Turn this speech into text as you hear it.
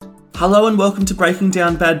Hello and welcome to Breaking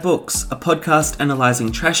Down Bad Books, a podcast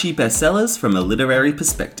analysing trashy bestsellers from a literary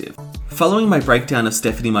perspective. Following my breakdown of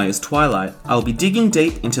Stephenie Meyer's Twilight, I'll be digging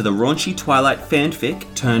deep into the raunchy Twilight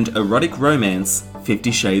fanfic turned erotic romance, 50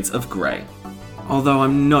 Shades of Grey. Although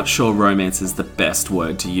I'm not sure romance is the best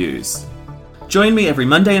word to use. Join me every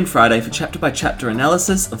Monday and Friday for chapter-by-chapter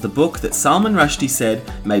analysis of the book that Salman Rushdie said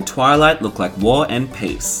made Twilight look like War and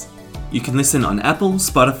Peace. You can listen on Apple,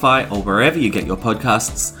 Spotify, or wherever you get your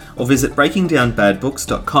podcasts, or visit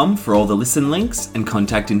breakingdownbadbooks.com for all the listen links and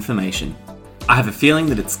contact information. I have a feeling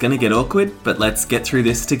that it's going to get awkward, but let's get through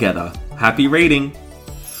this together. Happy reading!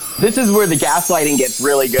 This is where the gaslighting gets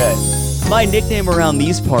really good. My nickname around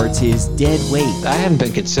these parts is Dead Weight. I hadn't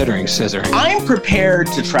been considering scissoring. I'm prepared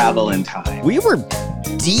to travel in time. We were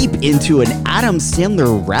deep into an Adam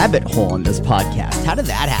Sandler rabbit hole in this podcast. How did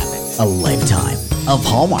that happen? A lifetime of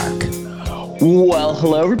Hallmark. Well,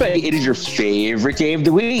 hello, everybody. It is your favorite day of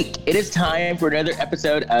the week. It is time for another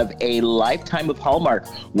episode of A Lifetime of Hallmark,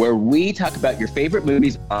 where we talk about your favorite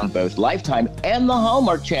movies on both Lifetime and the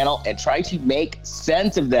Hallmark Channel and try to make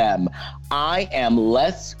sense of them. I am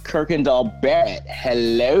Les Kirkendall-Barrett.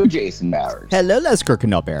 Hello, Jason Bowers. Hello, Les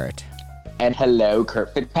Kirkendall-Barrett. And hello,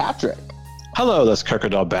 Kurt Fitzpatrick. Hello, Les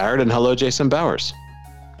Kirkendall-Barrett, and hello, Jason Bowers.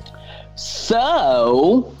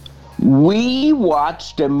 So, we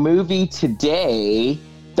watched a movie today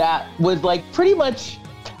that was like pretty much,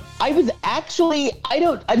 I'm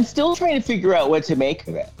still trying to figure out what to make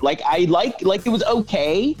of it. Like it was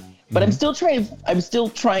okay, but I'm still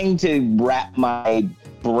trying to wrap my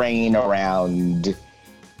brain around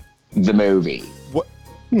the movie.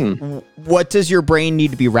 What does your brain need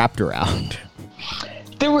to be wrapped around?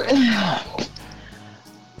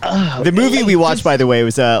 The movie we watched, by the way,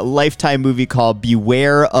 was a Lifetime movie called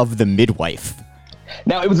Beware of the Midwife.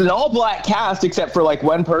 Now, it was an all-black cast except for, like,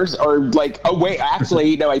 one person, or, like, oh, wait,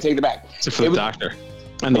 actually, no, I take it back. Except for the doctor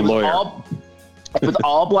and the lawyer. It was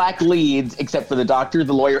all black leads except for the doctor,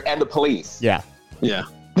 the lawyer, and the police. Yeah. Yeah.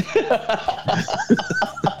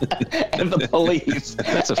 And the police.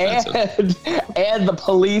 That's offensive. And the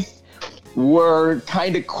police were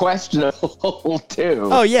kind of questionable, too.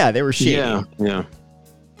 Oh, yeah, they were shady. Yeah.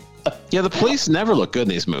 Yeah, the police never look good in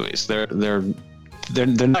these movies. They're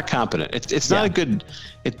not competent. It's not a good.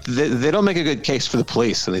 They don't make a good case for the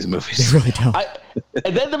police in these movies. They really don't.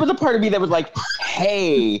 And then there was a part of me that was like,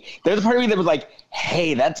 hey. There's a part of me that was like,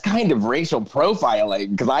 hey, that's kind of racial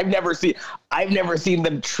profiling, because I've never seen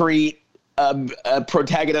them treat a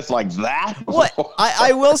protagonist like that. What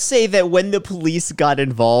I will say that when the police got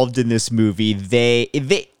involved in this movie, they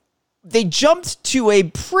jumped to a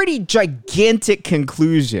pretty gigantic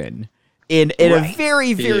conclusion in a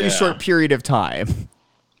very, very short period of time.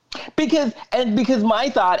 Because my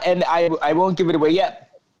thought, and I won't give it away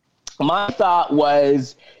yet, my thought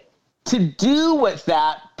was to do what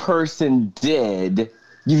that person did,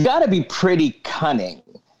 you've got to be pretty cunning.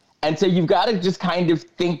 And so you've got to just kind of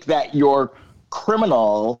think that your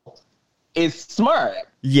criminal is smart.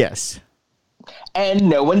 Yes. And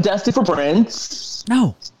no one dusted for prints.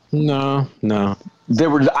 No. I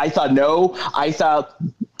saw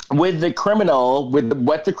with the criminal, with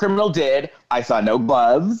what the criminal did, I saw no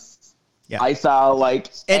gloves. Yeah. I saw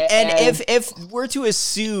like, and if we're to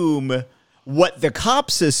assume what the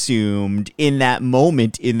cops assumed in that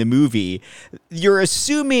moment in the movie, you're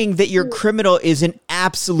assuming that your criminal is an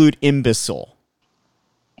absolute imbecile.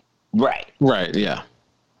 Right. Yeah.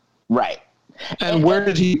 Right. And where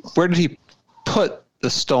did he put the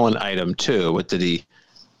stolen item to? What did he?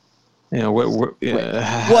 That's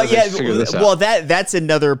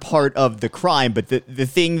another part of the crime. But the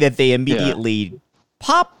thing that they immediately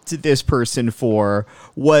popped this person for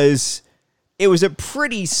was it was a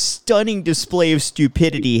pretty stunning display of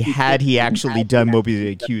stupidity had he actually done what he was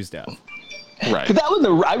accused of. Right. That was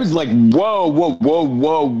I was like, whoa, what?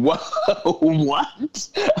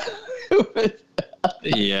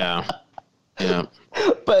 Yeah.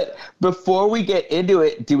 But before we get into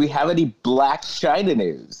it, do we have any Black China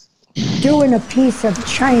news? Doing a piece of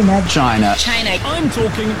China. China. I'm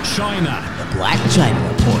talking China. The Black China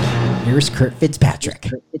Report. Here's Kurt Fitzpatrick.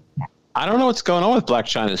 I don't know what's going on with Black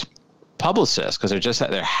China's publicist, because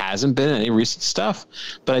there hasn't been any recent stuff.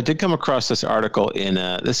 But I did come across this article in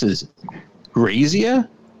this is Grazia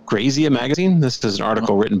magazine. This is an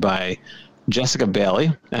article written by Jessica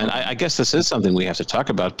Bailey, and I guess this is something we have to talk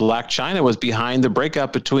about. Black China was behind the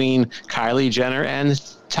breakup between Kylie Jenner and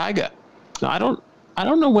Tyga. Now, I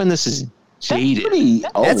don't know when this is dated.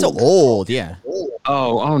 That's old, yeah.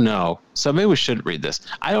 Oh no. So maybe we shouldn't read this.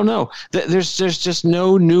 I don't know. There's just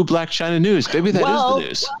no new Black China news. Maybe that is the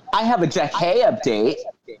news. I have a Jack Hay update.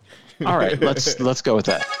 All right, let's go with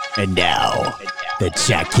that. And now, the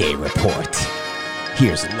Jack K Report.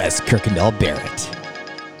 Here's Les Kirkendall Barrett.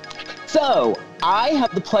 So, I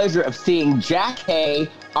have the pleasure of seeing Jack Hay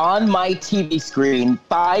on my TV screen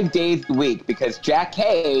 5 days a week because Jack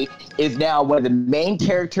Hay is now one of the main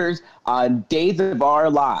characters on Days of Our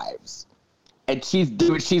Lives. And she's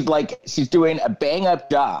doing a bang-up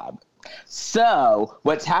job. So,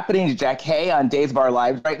 what's happening to Jack Hay on Days of Our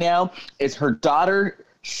Lives right now is her daughter,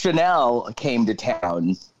 Chanel, came to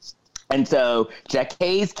town. And so, Jack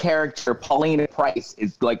Hay's character, Paulina Price,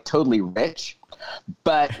 is like totally rich.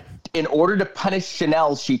 But in order to punish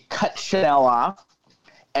Chanel, she cut Chanel off.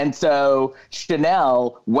 And so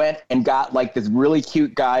Chanel went and got like this really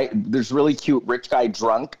cute rich guy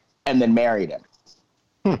drunk and then married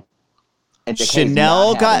him. And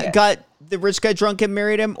Chanel got the rich guy drunk and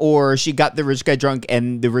married him, or she got the rich guy drunk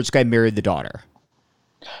and the rich guy married the daughter?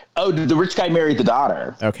 Oh, the rich guy married the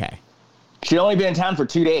daughter. Okay. She'd only been in town for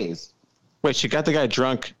 2 days. Wait, she got the guy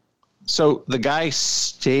drunk. So the guy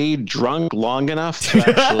stayed drunk long enough to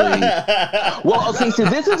actually... Well, okay, so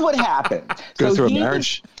this is what happened. Go through a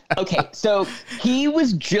marriage? Okay, so he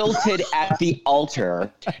was jilted at the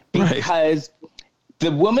altar because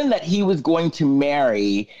the woman that he was going to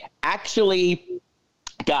marry actually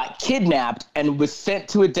got kidnapped and was sent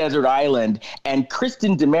to a desert island. And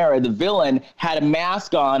Kristen DeMera, the villain, had a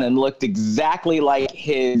mask on and looked exactly like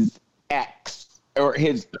his ex.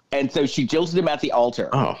 And so she jilted him at the altar.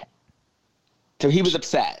 Oh. So he was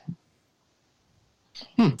upset.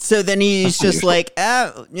 So then he's just like,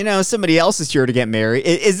 somebody else is here to get married.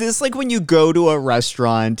 Is this like when you go to a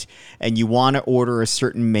restaurant and you want to order a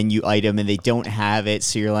certain menu item and they don't have it?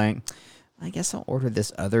 So you're like, I guess I'll order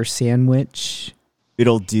this other sandwich.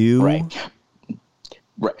 It'll do. Right.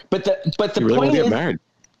 But the really point get is, married.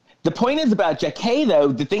 The point is about Jack Hay, though,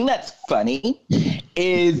 the thing that's funny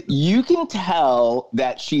is you can tell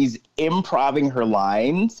that she's improving her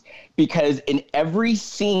lines because in every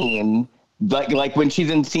scene, like when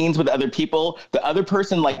she's in scenes with other people, the other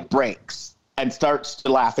person like breaks and starts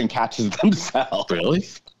to laugh and catches themselves. Really?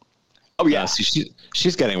 Oh, yeah. See,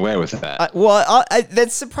 she's getting away with that.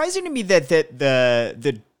 That's surprising to me that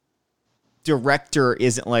the director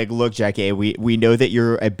isn't like, look, Jackie, we know that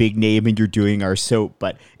you're a big name and you're doing our soap,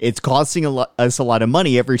 but it's costing us a lot of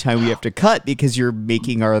money every time we have to cut because you're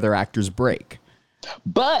making our other actors break.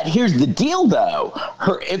 But here's the deal, though.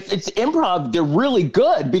 If it's improv, they're really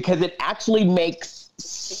good because it actually makes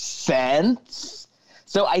sense.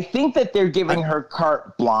 So I think that they're giving her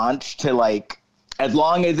carte blanche to like, as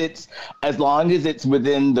long as it's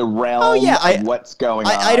within the realm of what's going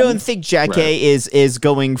on. I don't think Jack A is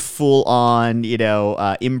going full on,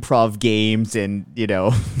 improv games and,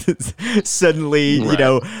 suddenly,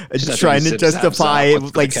 trying to justify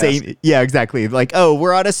like saying, yeah, exactly. Like, oh,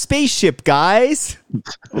 we're on a spaceship, guys.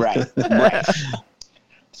 Right.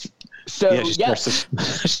 So she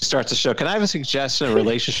starts the show. Can I have a suggestion, a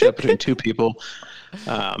relationship between two people?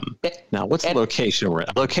 Now, what's the location we're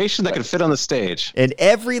at? A location that can fit on the stage. And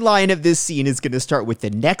every line of this scene is going to start with the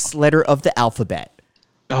next letter of the alphabet.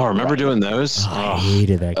 Oh, remember doing those? I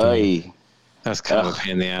hated that game. That's kind of a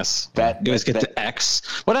pain in the ass. You always get the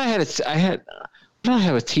X. I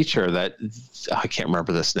have a teacher that I can't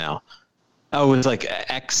remember this now. Oh, it was like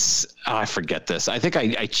X. Oh, I forget this. I think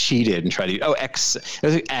I cheated and tried to. X. It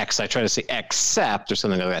was like X. I tried to say accept or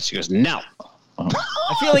something like that. She goes, no.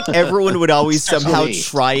 I feel like everyone would always somehow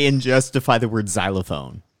try and justify the word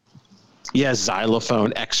xylophone. Yeah,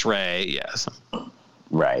 xylophone, X-ray, yes.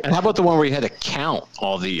 Right. And how about the one where you had to count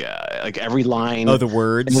all the like every line? Oh, the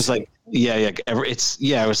words. It was like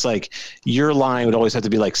it was like your line would always have to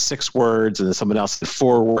be like 6 words, and then someone else had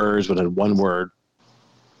 4 words, but then 1 word.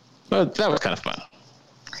 But that was kind of fun.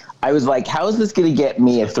 I was like, how is this going to get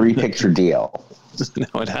me a 3-picture deal?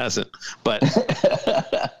 No, it hasn't. But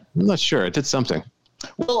I'm not sure. It did something.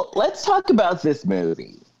 Well, let's talk about this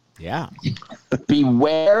movie. Yeah.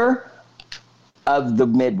 Beware of the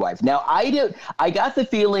Midwife. Now, I got the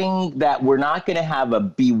feeling that we're not going to have a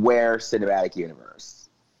Beware cinematic universe.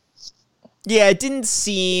 Yeah, it didn't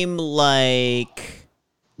seem like...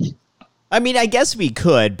 I mean, I guess we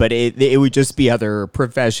could, but it would just be other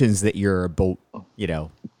professions that you're,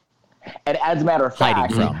 And as a matter of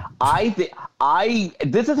fact,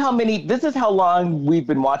 this is how long we've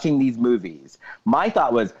been watching these movies. My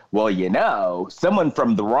thought was, well, someone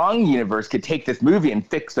from the wrong universe could take this movie and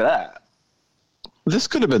fix it up. This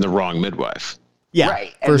could have been the wrong midwife. Yeah,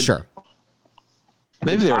 right. For sure.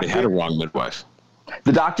 Maybe they already had a wrong midwife.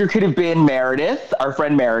 The doctor could have been Meredith, our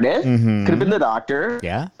friend Meredith. Mm-hmm. Could have been the doctor.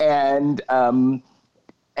 Yeah. And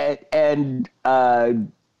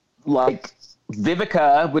like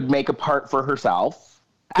Vivica would make a part for herself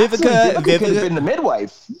Vivica could have been the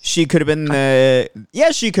midwife. She could have been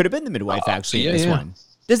she could have been the midwife actually in this one.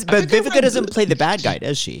 But Vivica doesn't play the bad guy,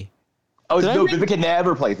 does she? Oh, no, Vivica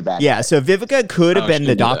never plays the bad guy. Yeah, so Vivica could have been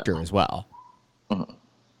the doctor as well. Mm-hmm.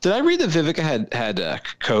 Did I read that Vivica had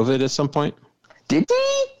COVID at some point? Did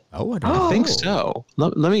he? Oh, I think so.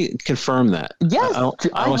 Let me confirm that. Yes,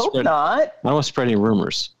 I hope not. I don't want to spread any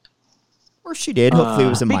rumors. Or she did. Hopefully it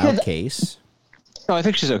was a mild case. No, I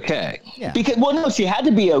think she's okay. Yeah. She had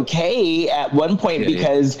to be okay at one point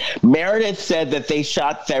because Meredith said that they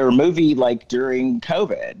shot their movie like during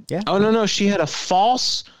COVID. Yeah. Oh no, she had a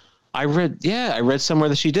false. I read somewhere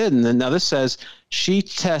that she did, and then now this says she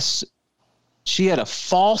had a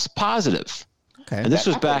false positive. Okay. And this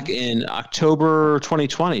was back in October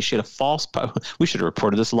 2020. She had a false. We should have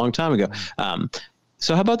reported this a long time ago.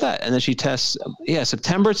 So how about that? And then she tests. Yeah,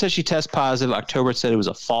 September it said she tests positive. October it said it was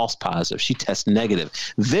a false positive. She tests negative.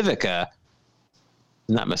 Vivica,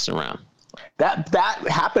 not messing around. That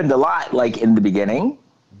happened a lot, like in the beginning.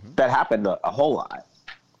 Mm-hmm. That happened a whole lot.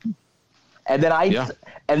 And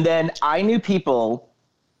then I knew people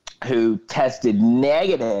who tested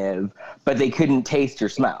negative, but they couldn't taste or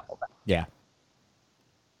smell. Yeah.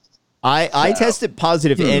 I tested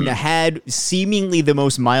positive and had seemingly the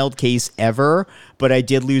most mild case ever, but I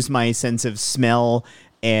did lose my sense of smell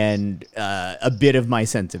and a bit of my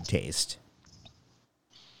sense of taste.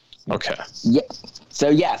 Okay. Yeah.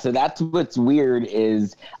 So that's what's weird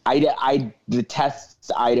is the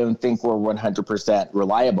tests I don't think were 100%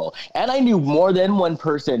 reliable, and I knew more than one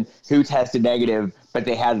person who tested negative, but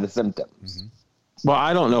they had the symptoms. Mm-hmm. Well,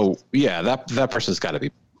 I don't know. Yeah, that person's got to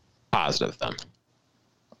be positive then.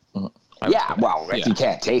 If you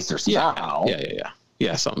can't taste or smell.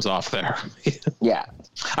 Yeah, something's off there. Yeah.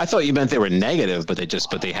 I thought you meant they were negative, but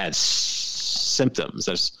they had symptoms.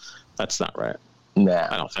 That's not right. No.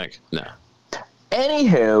 I don't think. No.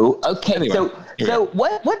 Anywho, okay. Anyway, so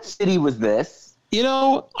what city was this?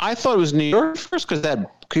 I thought it was New York first because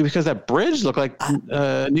that bridge looked like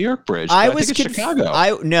New York Bridge. I think it's Chicago.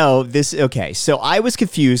 So I was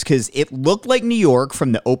confused because it looked like New York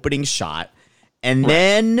from the opening shot, and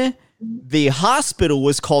then the hospital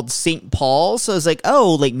was called St. Paul. So I was like,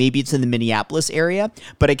 maybe it's in the Minneapolis area.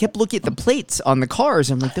 But I kept looking at the plates on the cars.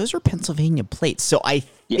 I'm like, those are Pennsylvania plates. So I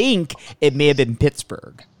think it may have been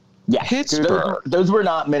Pittsburgh. Yeah, Pittsburgh. Those were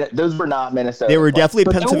not Minnesota. They were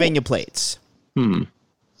definitely Pennsylvania plates.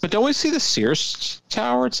 But don't we see the Sears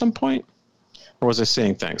Tower at some point? Or was I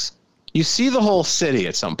seeing things? You see the whole city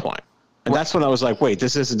at some point. And that's when I was like, wait,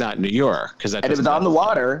 this is not New York. And it was on the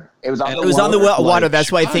water. It was on the water.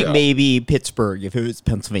 That's why I think maybe Pittsburgh, if it was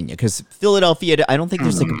Pennsylvania. Because Philadelphia, I don't think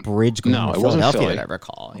there's like a bridge going to Philadelphia that I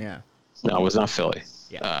recall. Yeah. No, it was not Philly.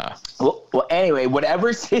 Yeah. Well, anyway,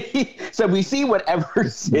 whatever city. So we see whatever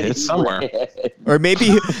city. It's somewhere. Or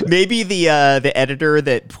maybe the editor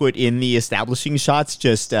that put in the establishing shots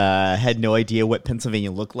just had no idea what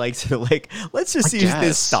Pennsylvania looked like. So like, let's just use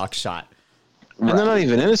this stock shot. And they're not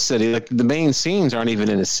even in a city. Like the main scenes aren't even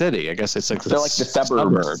in a city. I guess it's like they're like the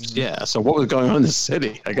suburbs. Yeah. So what was going on in the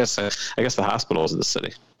city? I guess the hospital is in the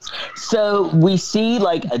city. So we see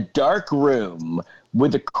like a dark room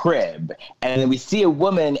with a crib, and then we see a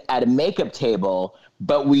woman at a makeup table,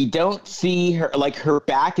 but we don't see her. Like her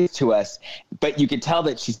back is to us, but you can tell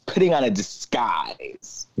that she's putting on a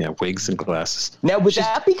disguise. Yeah, wigs and glasses. Now, would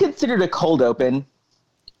that be considered a cold open?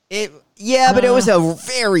 Yeah, but it was a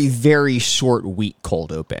very, very short week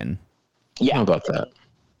cold open. Yeah. How about that?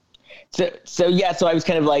 So I was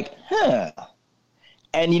kind of like, huh.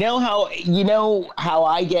 And you know how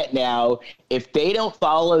I get now, if they don't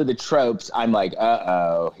follow the tropes, I'm like,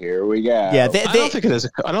 here we go. Yeah, I don't think it is.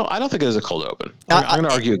 I don't think it is a cold open. I'm going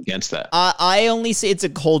to argue against that. I only say it's a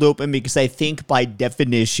cold open because I think by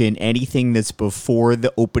definition, anything that's before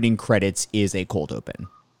the opening credits is a cold open.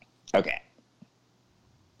 Okay.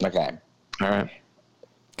 All right.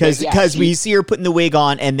 Because we see her putting the wig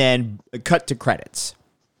on and then cut to credits.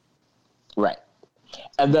 Right.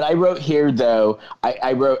 And then I wrote here, though,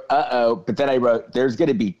 I wrote, but then I wrote, this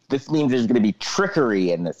means there's going to be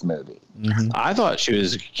trickery in this movie. Mm-hmm. I thought she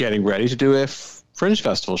was getting ready to do a Fringe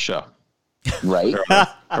Festival show. Right.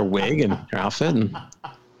 her wig and her outfit. And,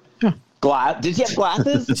 Did she have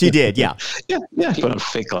glasses? She did, yeah. Yeah, put on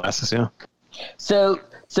fake glasses, yeah. So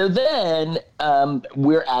then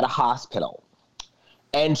we're at a hospital.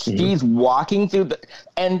 And she's walking through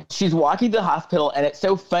the hospital, and it's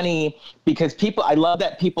so funny because I love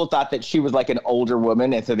that people thought that she was like an older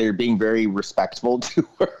woman, and so they're being very respectful to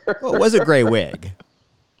her. Well, it was a gray wig.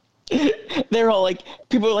 They're all like,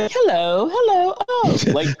 people are like, hello, oh,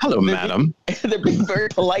 like, hello, madam. They're being very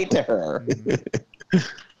polite to her.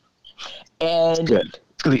 And good.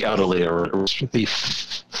 The elderly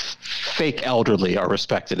fake elderly are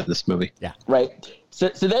respected in this movie. Yeah. Right. So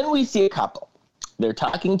then we see a couple. They're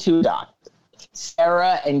talking to a doctor,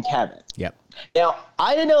 Sarah and Kevin. Yep. Now,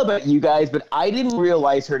 I don't know about you guys, but I didn't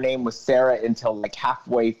realize her name was Sarah until like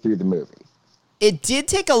halfway through the movie. It did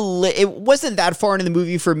take it wasn't that far into the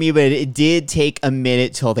movie for me, but it did take a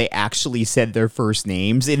minute till they actually said their first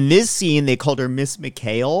names. In this scene, they called her Miss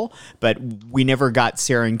McHale, but we never got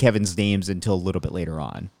Sarah and Kevin's names until a little bit later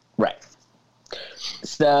on. Right.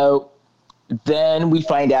 So then we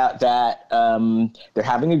find out that they're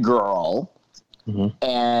having a girl. Mm-hmm.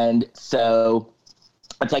 And so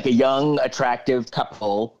it's like a young, attractive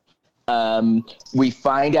couple. We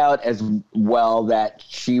find out as well that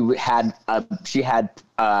it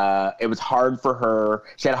was hard for her.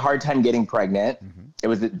 She had a hard time getting pregnant.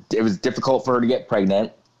 Mm-hmm. It was difficult for her to get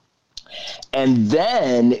pregnant. And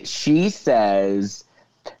then she says,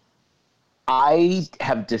 I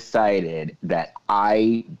have decided that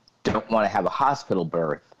I don't want to have a hospital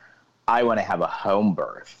birth. I want to have a home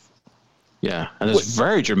birth. Yeah, and there's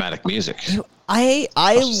very dramatic music. I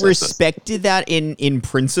respected that in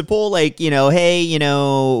principle, like, hey,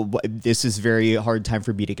 this is very hard time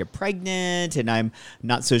for me to get pregnant, and I'm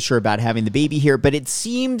not so sure about having the baby here, but it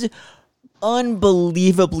seemed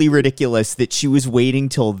unbelievably ridiculous that she was waiting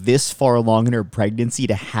till this far along in her pregnancy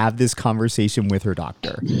to have this conversation with her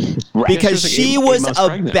doctor. Right. Because she was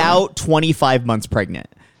about 25 months pregnant.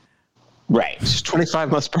 Right. She's 25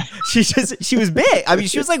 months pregnant. She was big. I mean,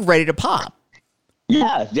 she was like ready to pop.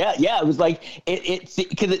 Yeah. It was like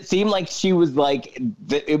because it seemed like she was like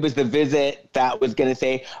it was the visit that was going to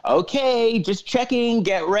say, okay, just checking,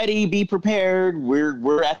 get ready, be prepared.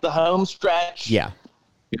 We're at the home stretch. Yeah.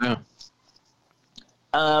 Yeah.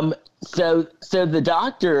 So the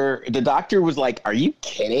doctor was like, are you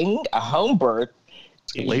kidding? A home birth?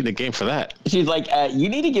 Late in the game for that. She's like, you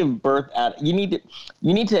need to give birth you need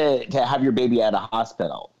to have your baby at a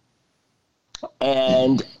hospital.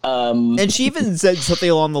 And she even said something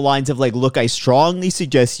along the lines of like, look, I strongly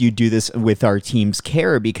suggest you do this with our team's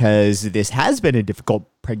care because this has been a difficult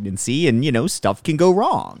pregnancy and, stuff can go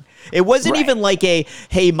wrong. It wasn't even like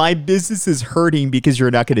hey, my business is hurting because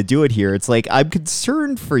you're not going to do it here. It's like, I'm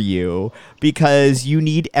concerned for you because you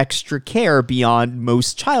need extra care beyond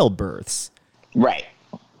most childbirths. Right.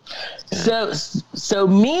 So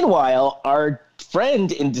meanwhile, our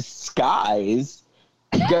friend in disguise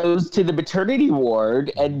goes to the maternity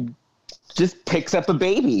ward and just picks up a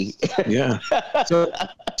baby. Yeah.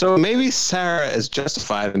 So maybe Sarah is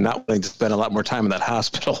justified in not wanting to spend a lot more time in that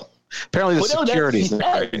hospital. Apparently the security's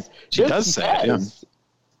there. She does say it, yeah.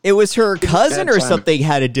 It was her cousin or something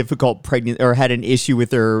had a difficult pregnancy or had an issue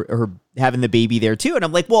with her having the baby there too. And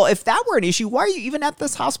I'm like, well, if that were an issue, why are you even at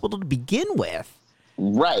this hospital to begin with?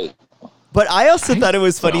 Right. But I also thought it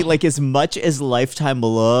was funny, like as much as Lifetime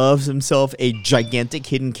loves himself a gigantic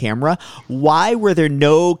hidden camera, why were there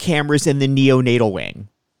no cameras in the neonatal wing?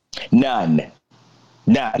 None.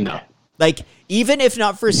 No. Like, even if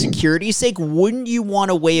not for security's sake, wouldn't you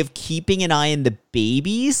want a way of keeping an eye on the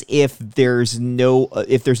babies if there's no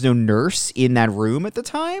nurse in that room at the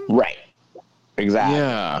time? Right. Exactly.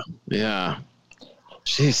 Yeah.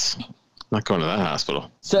 Jeez. Not going to that hospital.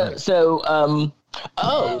 So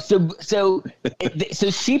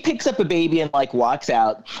she picks up a baby and like walks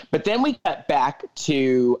out, but then we cut back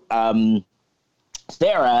to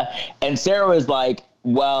Sarah, and Sarah was like,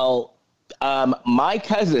 well, my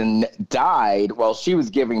cousin died while she was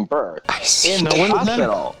giving birth in the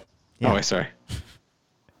hospital. Yeah. Oh, wait, sorry.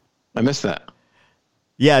 I missed that.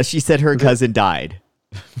 Yeah, she said her cousin died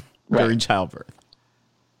during childbirth.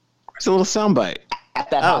 It's a little soundbite. At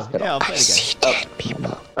that hospital. Yeah, I'll play it again.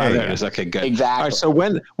 People. Oh, there it is. Okay, good. Exactly. All right, so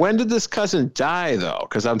when did this cousin die, though?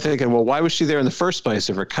 Because I'm thinking, well, why was she there in the first place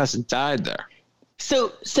if her cousin died there?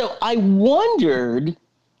 So I wondered,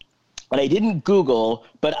 and I didn't Google,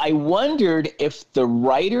 but I wondered if the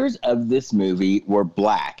writers of this movie were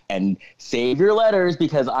black. And save your letters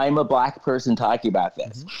because I'm a black person talking about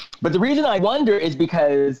this. Mm-hmm. But the reason I wonder is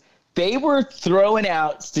because they were throwing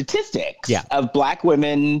out statistics of black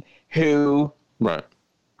women who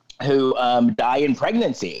die in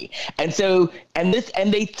pregnancy. And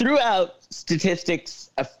they threw out statistics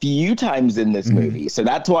a few times in this movie. So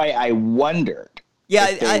that's why I wondered. Yeah,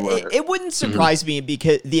 it wouldn't surprise me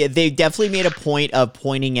because they definitely made a point of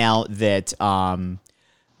pointing out that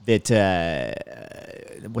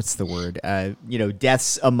what's the word?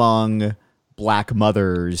 Deaths among black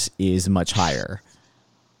mothers is much higher.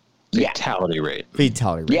 Fatality rate.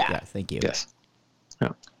 Yeah, thank you. Yes.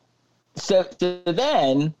 Yeah. So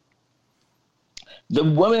then the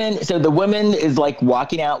woman is like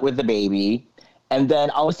walking out with the baby, and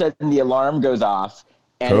then all of a sudden the alarm goes off.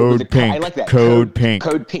 And Code Pink. I like that. Code Pink.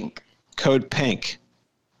 Code Pink. Code Pink.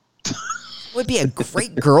 Would be a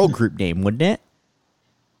great girl group name, wouldn't it?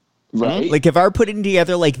 Right. Like if I were putting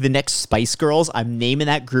together like the next Spice Girls, I'm naming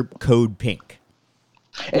that group Code Pink.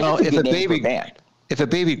 Well, if a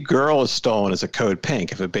baby girl is stolen, it's a code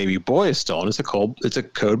pink. If a baby boy is stolen, it's a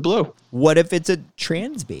code blue. What if it's a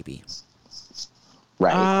trans baby?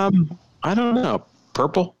 Right. I don't know.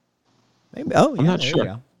 Purple? Maybe. Oh, yeah. I'm not there sure.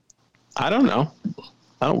 you go. I don't know.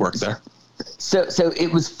 I don't work there. So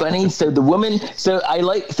it was funny. So the woman,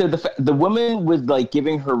 the woman was like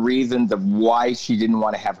giving her reasons of why she didn't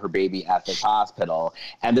want to have her baby at this hospital,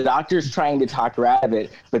 and the doctor's trying to talk her out of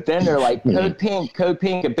it. But then they're like, code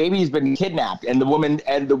pink, a baby's been kidnapped, and the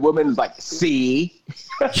woman's like, see.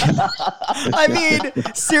 I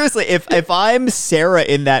mean, seriously, if I'm Sarah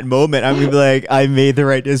in that moment, I'm gonna be like, I made the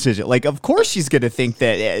right decision. Like, of course she's gonna think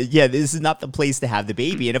that, yeah, this is not the place to have the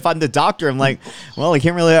baby. And if I'm the doctor, I'm like, well, I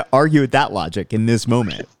can't really argue with that logic in this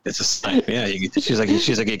moment. It's a sign. Yeah, she's like,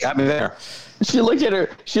 you got me there. She looked at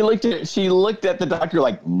the doctor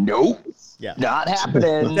like, nope. Yeah. Not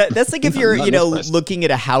happening. That's like if you're, looking at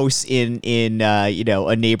a house in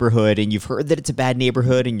a neighborhood and you've heard that it's a bad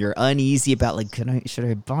neighborhood and you're uneasy about like, should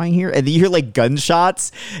I buy here? And then you hear like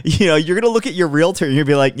gunshots, you're going to look at your realtor and you'll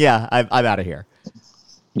be like, yeah, I'm out of here.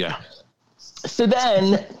 Yeah. So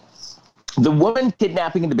then the woman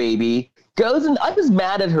kidnapping the baby goes, and I was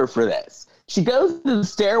mad at her for this. She goes to the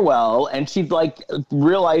stairwell and she's like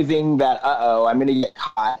realizing that, I'm going to get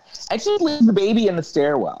caught. And she leaves the baby in the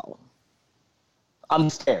stairwell. On the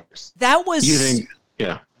stairs. That was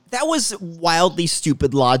yeah. That was wildly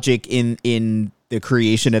stupid logic in the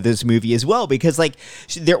creation of this movie as well, because like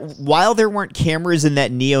while there weren't cameras in that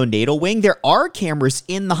neonatal wing, there are cameras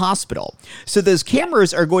in the hospital. So those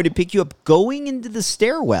cameras are going to pick you up going into the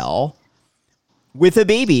stairwell with a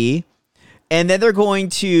baby, and then they're going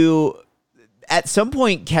to at some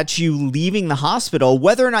point catch you leaving the hospital,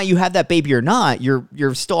 whether or not you have that baby or not.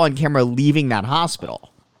 You're still on camera leaving that hospital.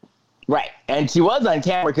 Right, and she was on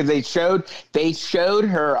camera because they showed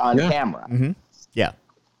her on camera. Mm-hmm. Yeah.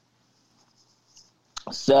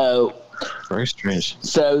 So very strange.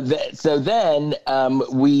 So then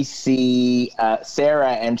we see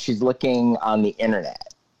Sarah, and she's looking on the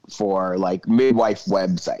internet for like midwife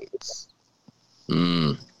websites.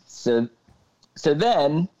 So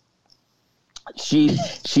then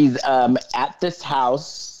she's at this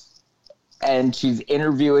house, and she's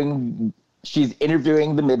interviewing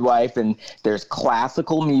the midwife, and there's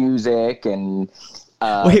classical music and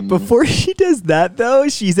wait, before she does that though,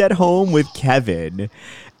 she's at home with Kevin,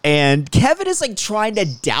 and Kevin is like trying to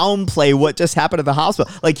downplay what just happened at the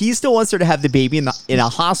hospital. Like he still wants her to have the baby in a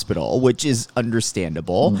hospital, which is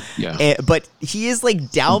understandable. Yeah. But he is like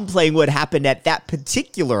downplaying what happened at that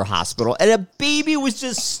particular hospital, and a baby was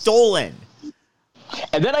just stolen.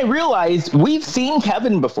 And then I realized we've seen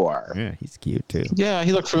Kevin before. Yeah, he's cute too. Yeah,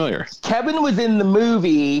 he looked familiar. Kevin was in the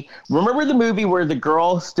movie. Remember the movie where the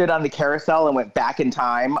girl stood on the carousel and went back in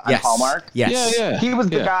time on Hallmark? Yes. Yeah. He was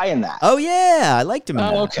the guy in that. Oh yeah, I liked him in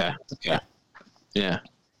that. Okay. Yeah.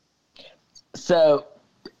 So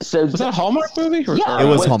was that a Hallmark movie? Yeah, it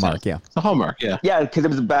was Hallmark. Yeah. A Hallmark. Yeah. Yeah, because it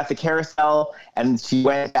was about the carousel, and she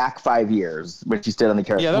went back 5 years when she stood on the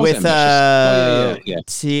carousel. Yeah, that was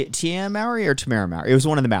with Tia Mowry or Tamara Mowry. It was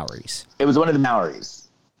one of the Mowrys. It was one of the Mowrys.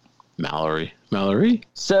 Mallory.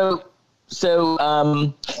 So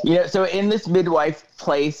in this midwife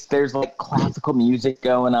place, there's like classical music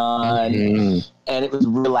going on, and it was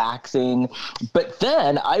relaxing. But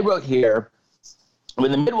then I wrote here,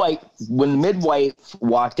 when the midwife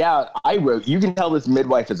walked out, I wrote, you can tell this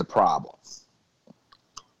midwife is a problem.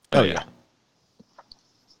 Oh yeah.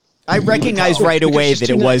 I recognized right away that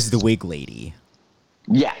it was the wig lady.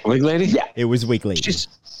 Yeah. Wig lady? Yeah. It was wig lady.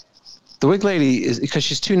 The wig lady is because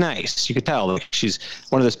she's too nice. You could tell. Like she's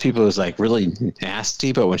one of those people who's like really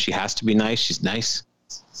nasty, but when she has to be nice, she's nice.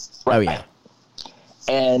 Right. Oh yeah.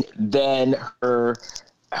 And then her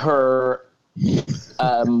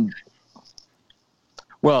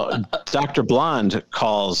well, Dr. Blonde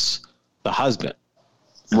calls the husband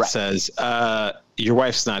and says, your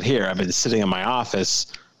wife's not here. I've been sitting in my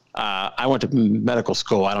office. I went to medical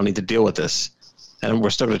school. I don't need to deal with this. And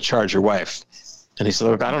we're still going to charge your wife. And he said,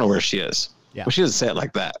 look, I don't know where she is. Yeah. Well, she doesn't say it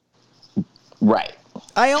like that. Right.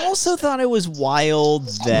 I also thought it was wild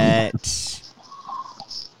that...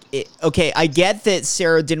 I get that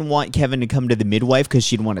Sarah didn't want Kevin to come to the midwife because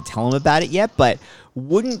she didn't want to tell him about it yet, but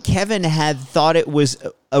wouldn't Kevin have thought it was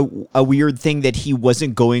a weird thing that he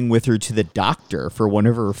wasn't going with her to the doctor for one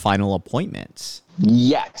of her final appointments?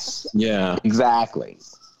 Yes. Yeah. Exactly.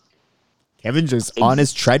 Kevin just on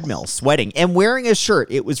his treadmill, sweating and wearing a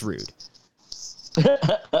shirt. It was rude.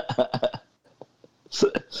 The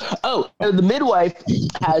midwife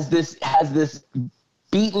has this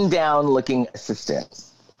beaten down looking assistant.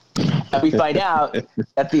 And we find out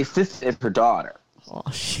that the assistant is her daughter. Oh,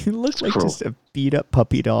 she looked like just a beat up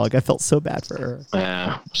puppy dog. I felt so bad for her.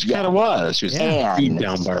 Yeah, she kind of was. She was beat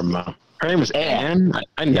down by her mom. Her name was Anne.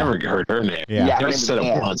 I never heard her name. Yeah. I said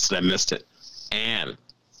it once and I missed it. Anne.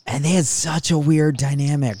 And they had such a weird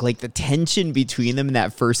dynamic. Like the tension between them in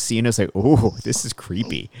that first scene, I was like, oh, this is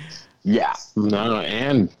creepy. Yeah. No,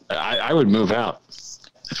 Anne, I would move out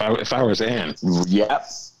if I was Anne. Yep.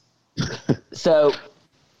 So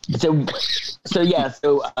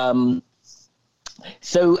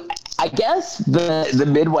I guess the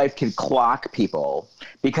midwife could clock people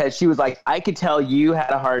because she was like, I could tell you had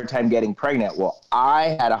a hard time getting pregnant. Well,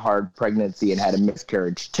 I had a hard pregnancy and had a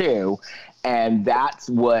miscarriage too. And that's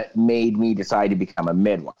what made me decide to become a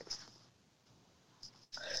midwife.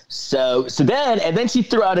 So then she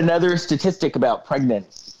threw out another statistic about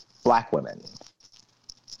pregnant Black women.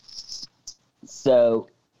 So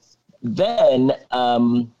then,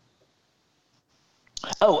 here,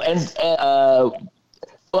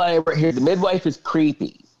 the midwife is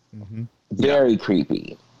creepy. Mm-hmm. Very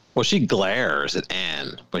creepy. Well, she glares at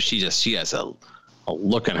Anne, but she has a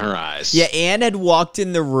look in her eyes. Yeah, Anne had walked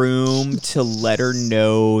in the room to let her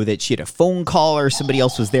know that she had a phone call or somebody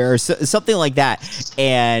else was there, or something like that.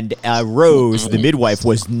 And Rose, the midwife,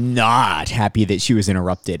 was not happy that she was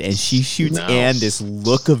interrupted. And she shoots Anne this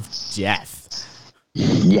look of death.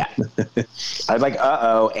 Yeah. I was like,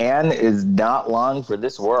 Anne is not long for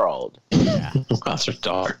this world. Yeah. That's her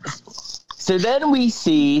daughter. So then we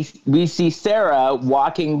see Sarah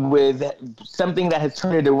walking with something that has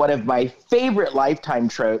turned into one of my favorite Lifetime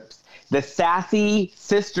tropes, the sassy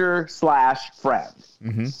sister/friend.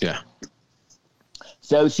 Mm-hmm. Yeah.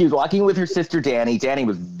 So she was walking with her sister Danny. Danny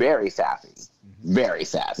was very sassy. Very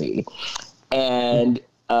sassy. And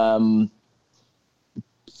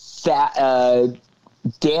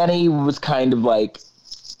Danny was kind of like,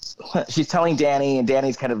 she's telling Danny, and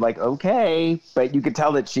Danny's kind of like, okay, but you could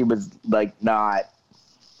tell that she was like not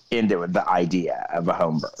into the idea of a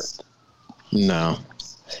home birth. No.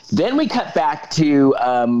 Then we cut back to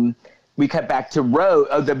Rose.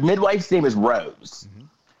 Oh, the midwife's name is Rose. Mm-hmm.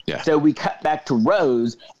 Yeah. So we cut back to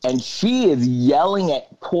Rose, and she is yelling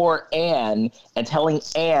at poor Anne and telling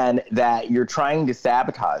Anne that you're trying to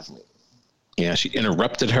sabotage me. Yeah, she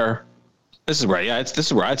interrupted her. This is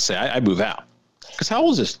where I'd say I move out. Because how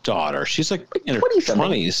old is this daughter? She's like in her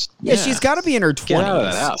 20s. Yeah, she's got to be in her 20s. Get out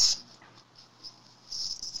of that house.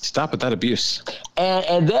 Stop with that abuse.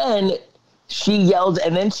 And then she yells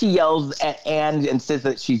at Anne and says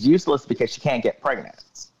that she's useless because she can't get pregnant.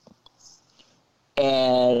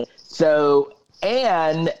 And so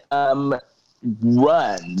Anne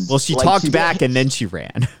runs. Well, she talked back and then she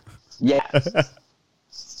ran. Yeah.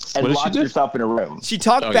 And locked herself in a room. She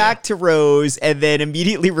talked back to Rose and then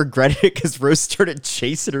immediately regretted it because Rose started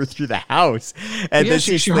chasing her through the house. And then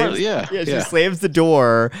she slams the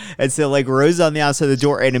door. And so like Rose on the outside of the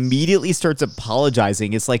door and immediately starts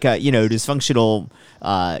apologizing. It's like a, dysfunctional,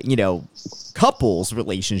 couples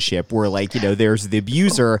relationship where like, there's the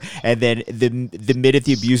abuser and then the minute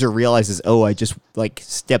the abuser realizes, oh, I just like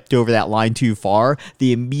stepped over that line too far,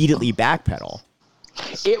 they immediately backpedal.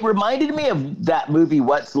 It reminded me of that movie,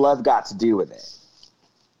 What's Love Got to Do with It?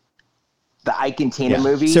 The Ike and Tina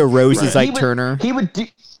movie. So Rose is like Turner. He would do,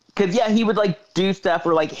 because he would like do stuff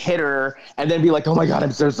or like hit her and then be like, oh my God,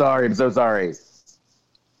 I'm so sorry.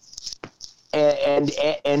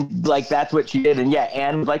 And like, that's what she did. And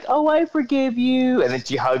Anne was like, oh, I forgive you. And then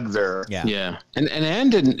she hugs her. Yeah. And Anne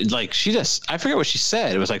didn't like, I forget what she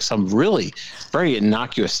said. It was like some really very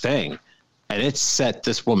innocuous thing. And it set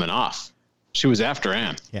this woman off. She was after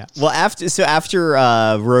Anne. Yeah. Well, after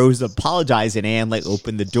Rose apologized and Anne like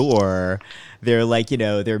opened the door, they're like,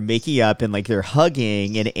 they're making up and like they're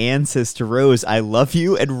hugging, and Anne says to Rose, "I love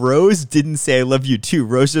you," and Rose didn't say "I love you too."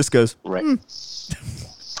 Rose just goes, right. And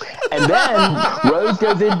then Rose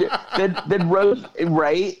goes into then Rose,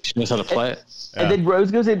 right? She knows how to play it. And then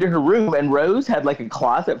Rose goes into her room, and Rose had like a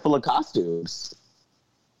closet full of costumes.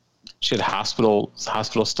 She had hospital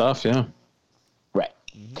stuff. Yeah. Right.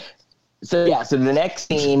 Mm-hmm. So the next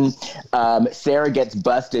scene, Sarah gets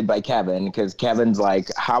busted by Kevin because Kevin's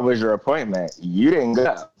like, how was your appointment? You didn't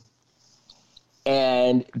go.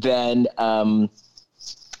 And then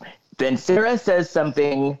Sarah says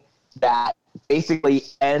something that basically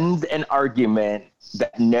ends an argument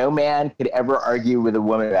that no man could ever argue with a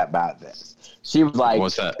woman about this. She was like,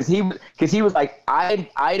 what's that? Because he was like, I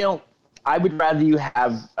I would rather you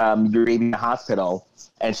have your baby in the hospital.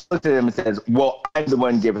 And she looks at him and says, well, I'm the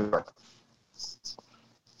one giving birth.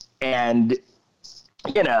 And,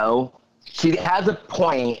 you know, she has a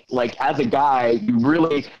point. Like, as a guy, you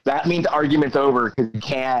really, that means argument's over because you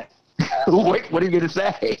can't. What are you going to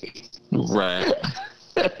say? Right.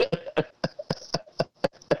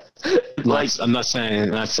 I'm not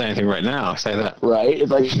saying anything right now. I'll say that. Right?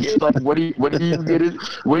 It's like what are you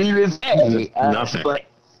gonna say? Nothing.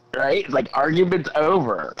 Right? It's like argument's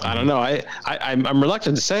over. I don't know. I'm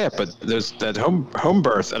reluctant to say it, but there's that home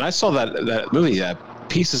birth, and I saw that movie,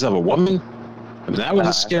 Pieces of a Woman. I mean, that was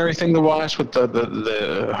a scary thing to watch with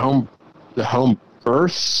the home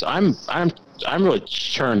births. I'm really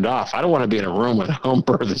turned off. I don't want to be in a room with a home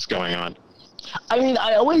birth that's going on. I mean,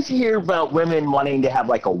 I always hear about women wanting to have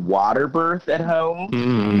like a water birth at home.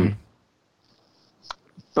 Mm-hmm.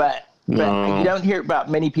 But you don't hear about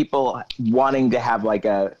many people wanting to have like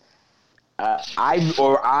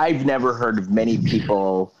I've never heard of many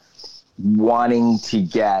people wanting to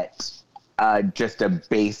get just a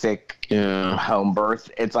basic home birth.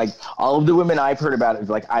 It's like all of the women I've heard about is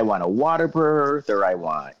like, I want a water birth, or I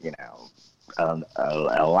want, an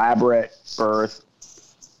elaborate birth.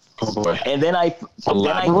 Oh boy! And then I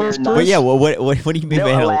hear but yeah, well, what do you mean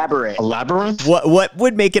by elaborate? Elaborate? What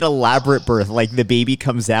would make it elaborate birth? Like the baby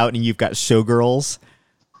comes out and you've got showgirls,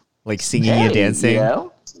 like singing and dancing. Yeah.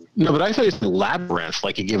 No, but I thought it's Labyrinth.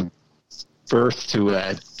 Like you give birth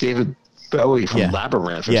to David Bowie from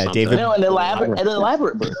Labyrinth. Or something. David. No, an elaborate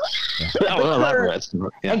birth. Elaborate.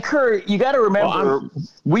 Yeah. And Kurt, you got to remember,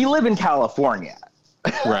 we live in California.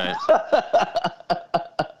 Right.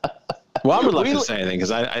 Well, I'm reluctant to say anything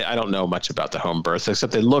because I don't know much about the home births,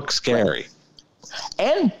 except they look scary.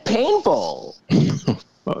 And painful.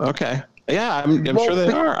 Okay. Yeah, I'm sure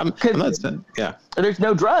they are. I'm not saying, yeah. There's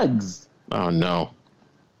no drugs. Oh, no.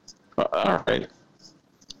 All right.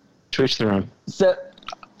 To each their own. So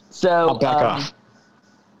I'll back off.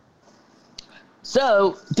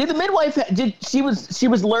 So, did the midwife? She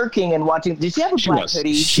was lurking and watching? Did she have a black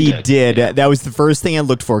hoodie? She did. That was the first thing I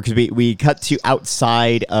looked for because we cut to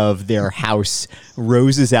outside of their house.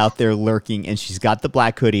 Rose is out there lurking, and she's got the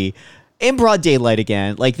black hoodie in broad daylight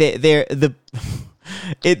again. Like the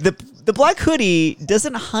black hoodie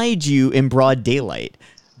doesn't hide you in broad daylight.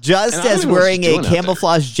 Just as wearing a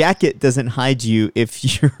camouflage jacket doesn't hide you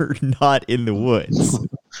if you're not in the woods.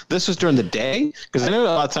 This was during the day? Because I know a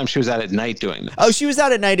lot of times she was out at night doing this. Oh, she was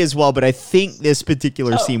out at night as well, but I think this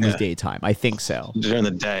particular scene was daytime. I think so. During the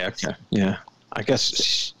day, okay. Yeah. I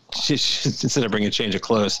guess she instead of bringing a change of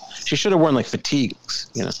clothes, she should have worn like fatigues,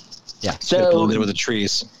 Yeah. So blended with the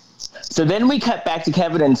trees. So then we cut back to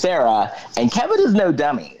Kevin and Sarah, and Kevin is no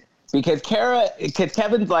dummy. Because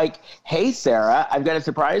Kevin's like, hey, Sarah, I've got a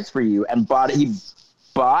surprise for you. And he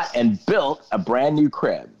bought and built a brand new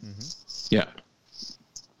crib. Mm-hmm. Yeah.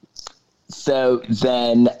 So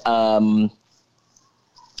then,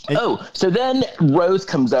 so then Rose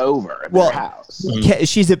comes over at their house.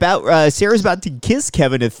 Sarah's about to kiss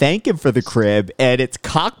Kevin to thank him for the crib, and it's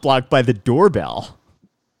cock blocked by the doorbell.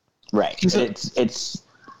 Right. It's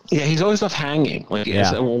yeah, he's always left hanging. Like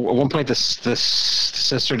at one point, the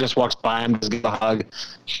sister just walks by him, doesn't give a hug.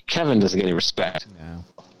 Kevin doesn't get any respect. No.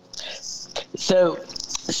 So,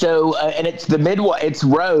 and it's the midwife. It's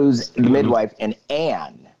Rose, the midwife, and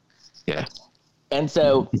Anne. Yeah. And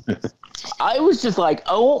so, I was just like,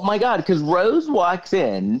 oh my god, because Rose walks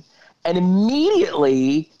in and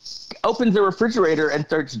immediately opens the refrigerator and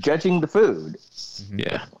starts judging the food.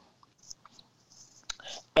 Yeah.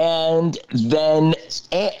 And then,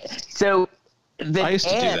 I used to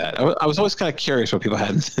do that. I was always kind of curious what people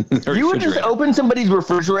had in their You would just open somebody's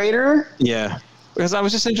refrigerator? Yeah. Because I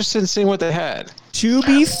was just interested in seeing what they had. To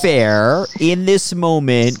be fair, in this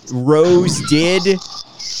moment, Rose did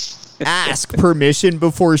ask permission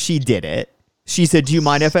before she did it. She said, do you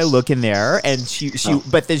mind if I look in there? And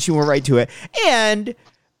but then she went right to it. And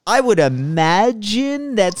I would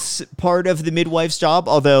imagine that's part of the midwife's job,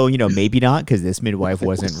 although, maybe not, because this midwife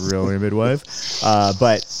wasn't really a midwife.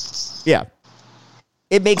 But yeah,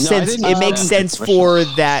 it makes sense. It makes sense for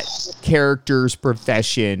that character's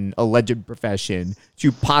profession, alleged profession,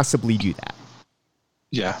 to possibly do that.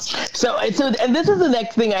 Yeah. So, and this is the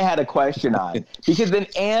next thing I had a question on, because then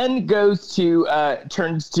Anne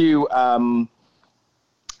turns to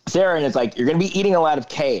Sarah, and it's like, you're going to be eating a lot of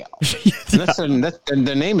kale. And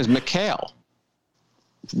their name is Mikhail.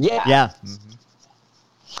 Yeah. Yeah. Mm-hmm.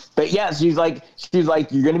 But yeah, she's like,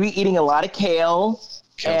 you're going to be eating a lot of kale,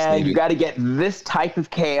 and you got to get this type of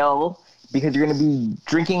kale because you're going to be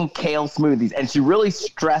drinking kale smoothies. And she really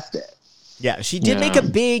stressed it. Yeah, she did make a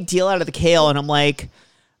big deal out of the kale, and I'm like,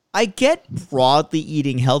 I get broadly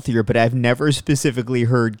eating healthier, but I've never specifically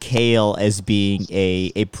heard kale as being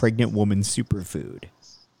a pregnant woman's superfood.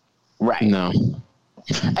 Right. No.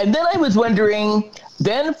 And then I was wondering,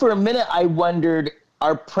 then for a minute I wondered,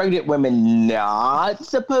 are pregnant women not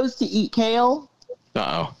supposed to eat kale?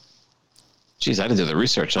 Uh-oh. Jeez, I didn't do the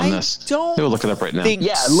research on this. Don't We'll look it up right now. think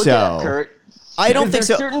Yeah, look it up, so. Kurt. I don't think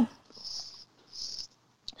There's so.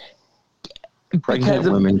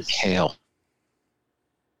 Pregnant women kale.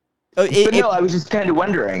 Oh, But no, I was just kind of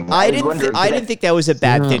wondering. I didn't think that was a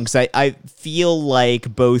bad thing, because I feel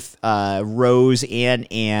like both Rose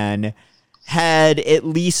and Anne had at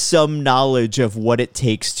least some knowledge of what it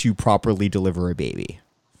takes to properly deliver a baby.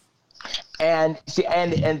 And because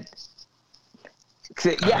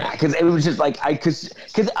it was just like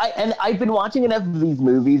I've been watching enough of these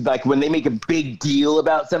movies. Like when they make a big deal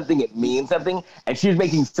about something, it means something. And she was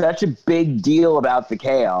making such a big deal about the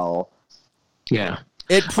kale. Yeah.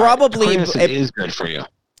 It probably it is good for you.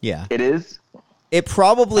 Yeah, It is. it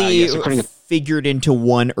probably yes, figured into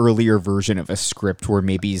one earlier version of a script where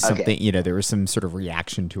maybe something, there was some sort of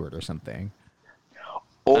reaction to it or something.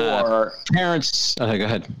 Or parents. Okay, go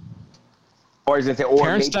ahead. or is it or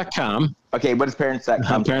Parents.com. Okay, what is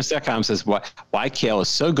parents.com? Parents.com says why kale is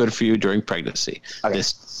so good for you during pregnancy. Okay.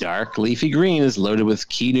 This dark leafy green is loaded with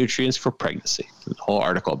key nutrients for pregnancy. There's a whole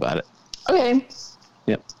article about it. Okay.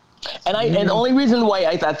 Yep. And the only reason why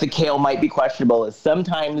I thought the kale might be questionable is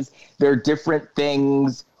sometimes there are different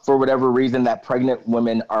things for whatever reason that pregnant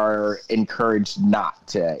women are encouraged not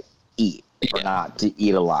to eat or not to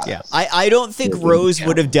eat a lot. Yeah, I don't think Rose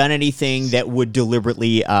would have done anything that would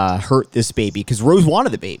deliberately hurt this baby, because Rose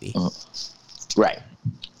wanted the baby. Right.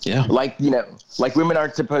 Yeah. Like women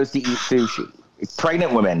aren't supposed to eat sushi.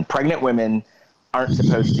 Pregnant women aren't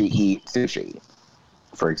supposed to eat sushi,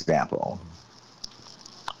 for example.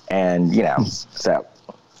 And, so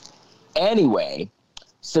anyway,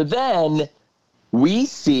 so then we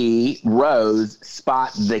see Rose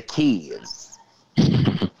spot the keys.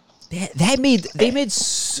 They made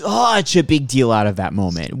such a big deal out of that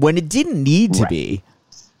moment when it didn't need to be.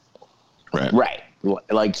 Right.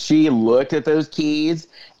 Like she looked at those keys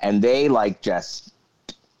and they like just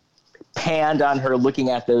panned on her looking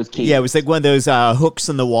at those keys. Yeah, it was like one of those hooks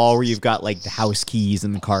on the wall where you've got like the house keys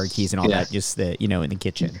and the car keys and all that, just in the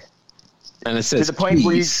kitchen. And it says to the point keys.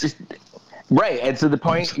 where you just right, and to the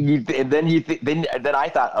point then I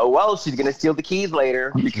thought, oh well, she's gonna steal the keys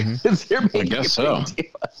later because they're making I guess so.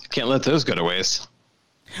 Can't let those go to waste.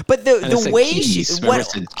 But the way keys. Remember it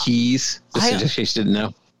said keys. Just in case you didn't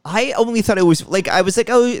know. I only thought it was like, I was like,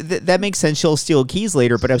 oh, that makes sense. She'll steal keys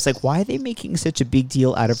later. But I was like, why are they making such a big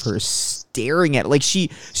deal out of her staring at it? Like she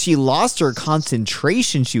lost her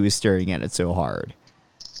concentration. She was staring at it so hard.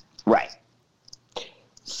 Right.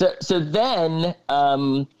 So then,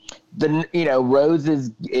 Rose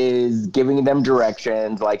is giving them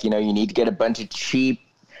directions. Like, you need to get a bunch of cheap.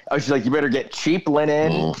 Oh, she's like, you better get cheap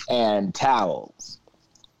linen and towels.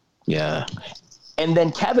 Yeah. And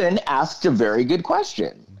then Kevin asked a very good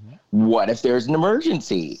question. What if there's an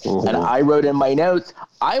emergency? And I wrote in my notes,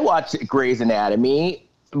 I watch Grey's Anatomy.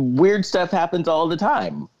 Weird stuff happens all the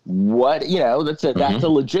time. What, that's a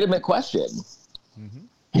legitimate question.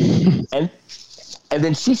 And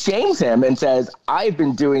then she shames him and says, I've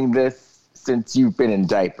been doing this since you've been in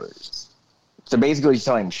diapers. So basically she's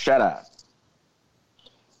telling him, shut up.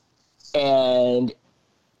 And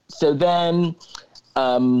so then,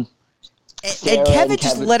 and Kevin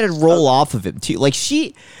just let it roll off of him too. Like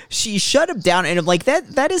she shut him down, and I'm like,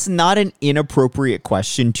 that is not an inappropriate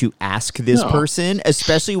question to ask this person,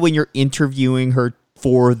 especially when you're interviewing her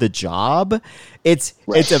for the job. It's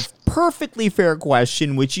a perfectly fair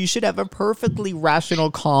question, which you should have a perfectly rational,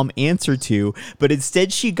 calm answer to. But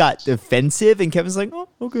instead, she got defensive, and Kevin's like, "Oh,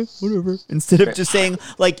 okay, whatever." Instead of just saying,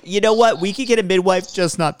 like, you know what, we could get a midwife,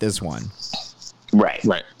 just not this one. Right.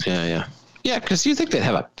 Yeah. Because you think they'd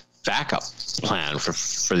have a backup plan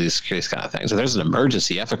for these kind of things. If there's an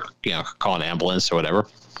emergency, you have to call an ambulance or whatever.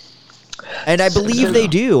 And I believe they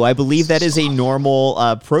do. I believe that is a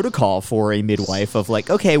normal protocol for a midwife of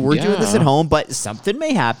like, okay, we're doing this at home, but something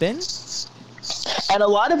may happen. And a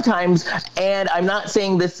lot of times, and I'm not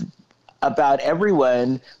saying this about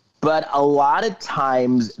everyone, but a lot of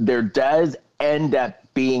times there does end up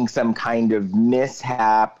being some kind of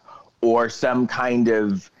mishap or some kind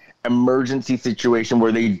of emergency situation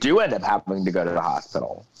where they do end up having to go to the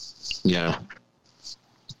hospital. Yeah.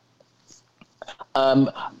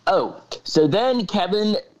 So then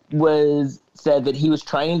Kevin said that he was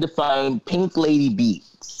trying to find Pink Lady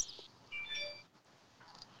Beets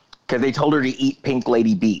because they told her to eat Pink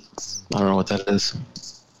Lady Beets. I don't know what that is.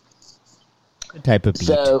 Good type of beat.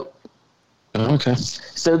 Okay.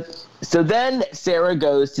 So then Sarah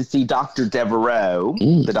goes to see Dr. Devereaux,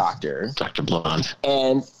 the doctor. Dr. Blonde.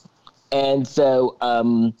 And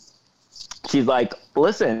so she's like,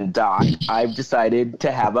 listen, Doc, I've decided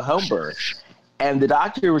to have a home birth. And the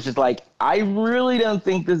doctor was just like, I really don't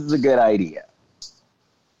think this is a good idea.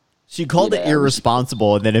 She called it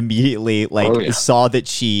irresponsible and then immediately saw that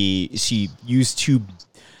she used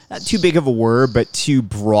not too big of a word, but too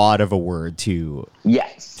broad of a word to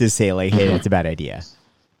say like, hey, that's a bad idea.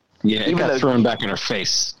 Yeah, it got thrown back in her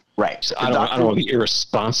face. Right. So I don't want to be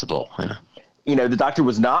irresponsible. The doctor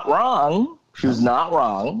was not wrong. She was not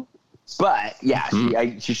wrong. But,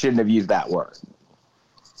 she shouldn't have used that word.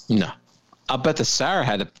 No. I'll bet that Sarah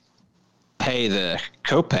had to pay the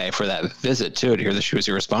copay for that visit, too, to hear that she was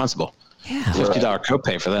irresponsible. Yeah. $50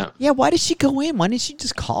 copay for that. Yeah, why did she go in? Why didn't she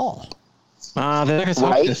just call? They're not going to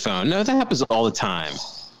talk to the phone. No, that happens all the time.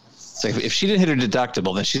 So if she didn't hit her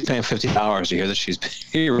deductible, then she's paying $50 to hear that she's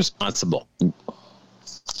irresponsible.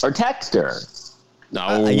 Or text her. No.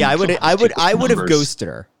 I would have ghosted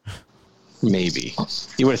her. Maybe.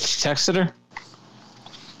 You would have texted her?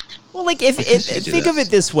 Well, like if think of it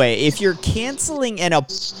this way, if you're canceling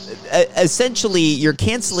essentially you're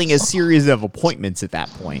canceling a series of appointments at that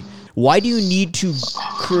point. Why do you need to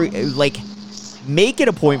make an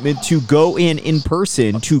appointment to go in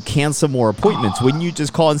person to cancel more appointments? Wouldn't you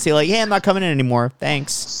just call and say like, "Hey, I'm not coming in anymore.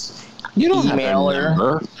 Thanks." You don't email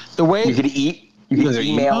her. The way you could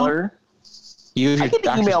email her. I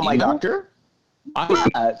can email my doctor. All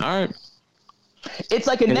right. It's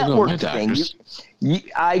like a network thing.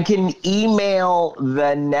 I can email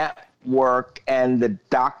the network and the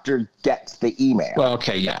doctor gets the email. Well,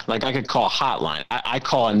 okay, yeah. Like I could call a hotline. I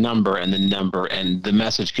call a number and the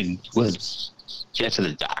message would get to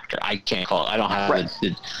the doctor. I can't call. I don't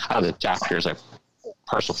have the doctor's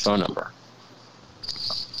personal phone number.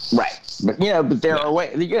 Right. But there are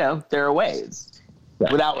ways. There are ways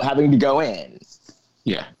without having to go in.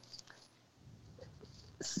 Yeah.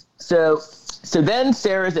 So then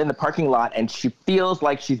Sarah's in the parking lot and she feels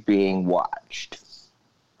like she's being watched.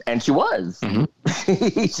 And she was. Mm-hmm.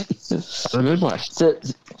 The midwife.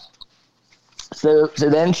 So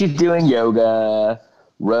then she's doing yoga.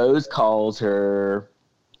 Rose calls her.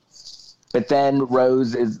 But then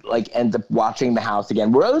Rose ends up watching the house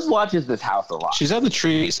again. Rose watches this house a lot. She's at the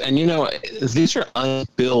trees, and these are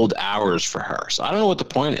unbilled hours for her. So I don't know what the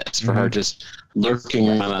point is for her just lurking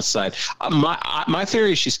around outside. My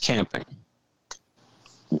theory is she's camping.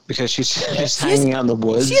 Because she's hanging out in the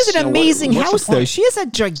woods. She has an amazing house, though. She has a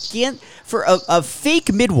gigantic for a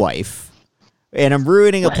fake midwife. And I'm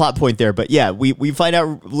ruining a plot point there, but yeah, we find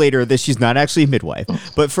out later that she's not actually a midwife.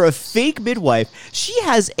 But for a fake midwife, she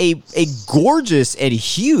has a gorgeous and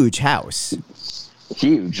huge house.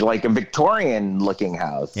 Huge, like a Victorian-looking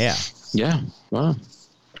house. Yeah. Yeah. Wow.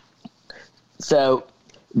 So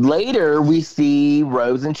later we see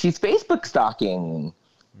Rose and she's Facebook stalking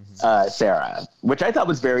Sarah, which I thought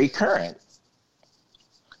was very current.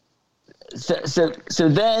 So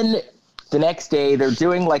then the next day they're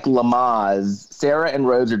doing like Lamaze. Sarah and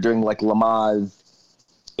Rose are doing like Lamaze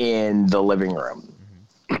in the living room.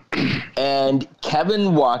 And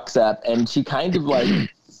Kevin walks up and she kind of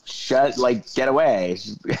get away.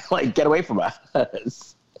 Get away from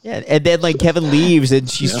us. Yeah, and then Kevin leaves and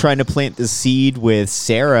she's trying to plant the seed with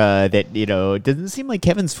Sarah that, it doesn't seem like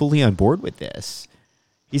Kevin's fully on board with this.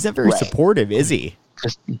 He's not very supportive, is he?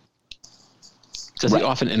 Does he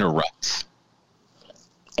often interrupt?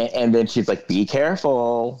 And then she's like, be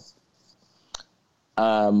careful.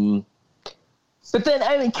 But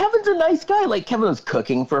then, Kevin's a nice guy. Kevin was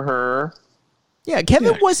cooking for her. Yeah,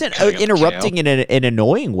 Kevin wasn't interrupting in an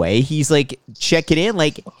annoying way. He's checking in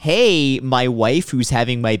hey, my wife who's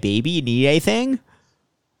having my baby, need anything?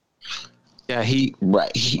 Yeah, he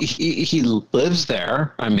lives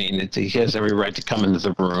there. I mean, he has every right to come into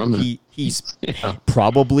the room. He's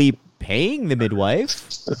probably paying the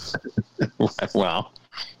midwife. Well.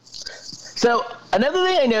 So another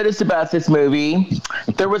thing I noticed about this movie,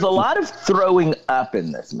 there was a lot of throwing up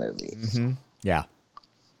in this movie. Mm-hmm. Yeah.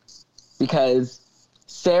 Because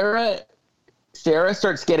Sarah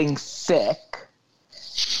starts getting sick.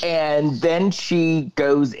 And then she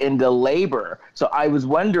goes into labor. So I was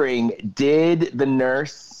wondering, did the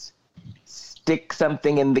nurse stick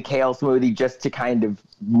something in the kale smoothie just to kind of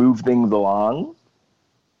move things along?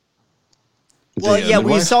 Well, yeah,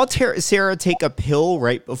 we saw Sarah take a pill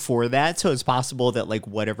right before that. So it's possible that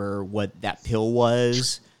what that pill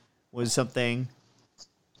was something.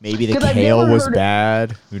 Maybe the kale was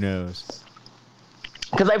bad. Who knows?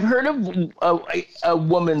 Because I've heard of a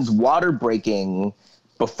woman's water breaking,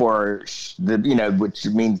 before which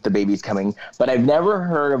means the baby's coming. But I've never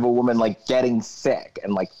heard of a woman like getting sick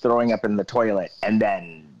and like throwing up in the toilet and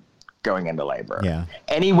then going into labor. Yeah.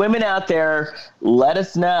 Any women out there, let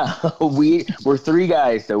us know. We're 3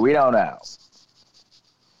 guys, so we don't know.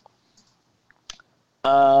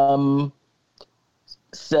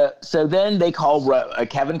 So then they call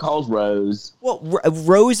Kevin calls Rose. Well,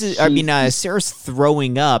 Rose is, Sarah's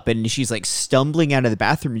throwing up and she's like stumbling out of the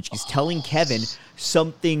bathroom and she's telling Kevin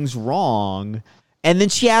something's wrong. And then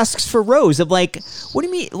she asks for Rose. I'm like, what do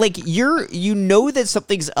you mean? Like, you know that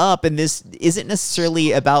something's up and this isn't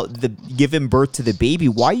necessarily about the giving birth to the baby.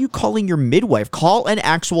 Why are you calling your midwife? Call an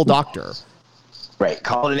actual doctor. Right.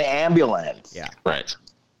 Call an ambulance. Yeah. Right.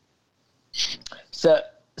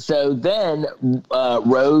 So then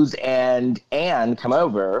Rose and Anne come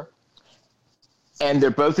over, and they're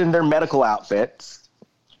both in their medical outfits.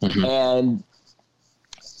 Mm-hmm. And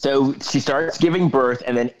so she starts giving birth,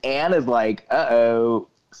 and then Anne is like, uh-oh,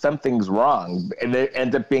 something's wrong. And it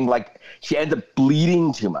ends up being like she ends up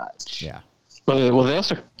bleeding too much. Yeah. Well, they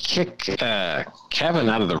also kick Kevin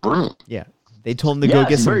out of the room. Yeah. They told him to go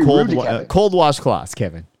get some cold washcloths,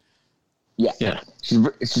 Kevin. Yeah. Yeah.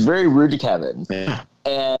 She's very rude to Kevin. Yeah.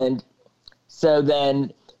 And so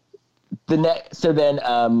then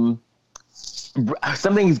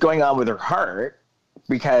something's going on with her heart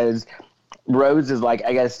because Rose is like,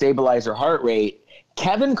 I got to stabilize her heart rate.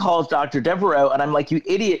 Kevin calls Dr. Devereaux, and I'm like, you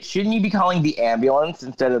idiot, shouldn't you be calling the ambulance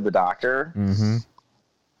instead of the doctor? Mm-hmm.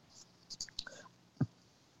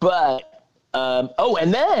 But,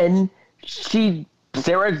 and then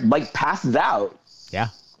Sarah like passes out. Yeah.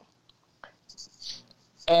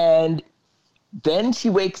 And then she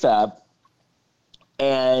wakes up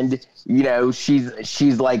and,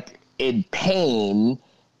 she's like in pain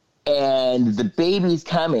and the baby's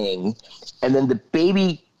coming and then the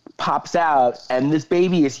baby pops out and this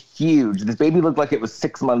baby is huge. This baby looked like it was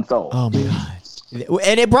 6 months old. Oh my God.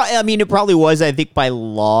 And it probably was, I think by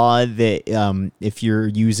law that if you're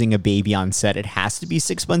using a baby on set, it has to be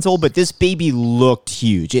 6 months old, but this baby looked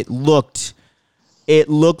huge. It looked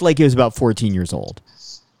like it was about 14 years old.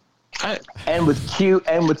 And with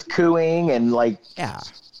cooing and like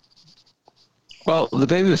Well, the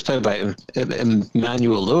baby was played by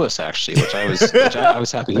Emmanuel Lewis, actually, which I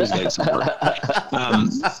was happy he was getting some work.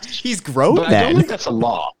 He's grown. But I don't think that's a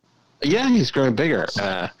law. Yeah, he's growing bigger.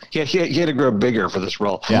 He had to grow bigger for this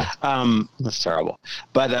role. Yeah, that's terrible.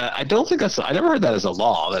 But I don't think I never heard that as a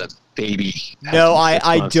law that a baby. No,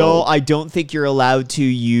 I don't think you're allowed to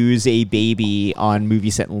use a baby on movie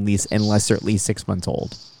set unless they're at least 6 months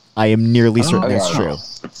old. I am nearly certain that's true.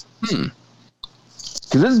 Because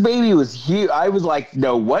this baby was huge. I was like,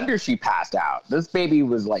 no wonder she passed out. This baby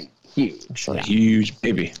was like huge. A huge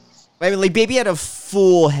baby. I mean, like, baby had a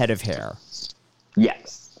full head of hair.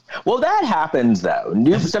 Yes. Well, that happens though.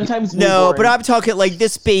 Sometimes. No, but I'm talking like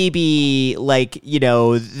this baby, like,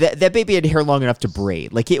 that baby had hair long enough to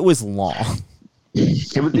braid. Like, it was long.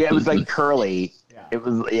 It was like curly. Yeah. It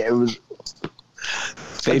was.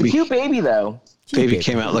 Baby. A cute baby though. Baby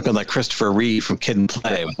came out looking like Christopher Reeve from Kid and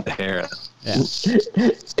Play with the hair. Yeah.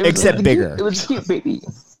 Except bigger. It was a cute baby.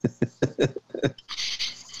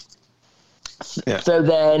 Yeah. So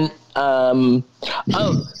then, so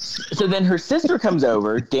then her sister comes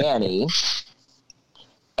over, Danny,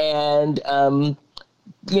 and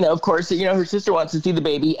of course, her sister wants to see the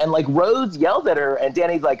baby, and like Rose yells at her, and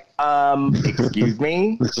Danny's like, excuse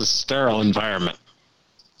me? This is a sterile environment.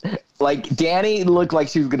 Like Danny looked like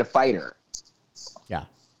she was gonna fight her. Yeah.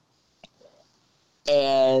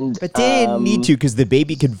 But they didn't need to because the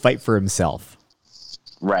baby could fight for himself.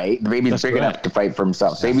 Right? The baby's big enough to fight for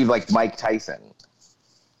himself. Yeah. Baby's like Mike Tyson.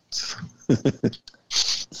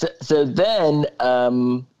 so then...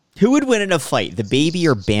 who would win in a fight, the baby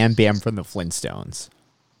or Bam Bam from the Flintstones?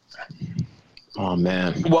 Oh,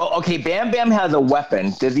 man. Well, okay, Bam Bam has a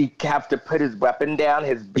weapon. Does he have to put his weapon down?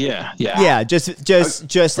 Yeah,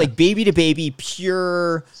 just like baby to baby,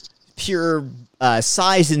 pure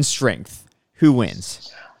size and strength. Who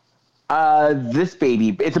wins? This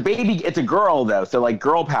baby. It's a girl though, so like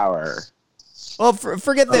girl power. Well,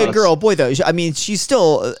 forget the girl, boy though. I mean, she's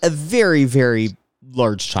still a very, very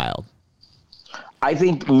large child. I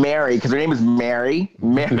think Mary, because her name is Mary.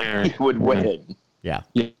 Mary would win. Yeah,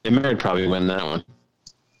 Mary would probably win that one.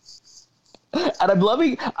 And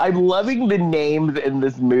I'm loving the names in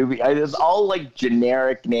this movie. It's all like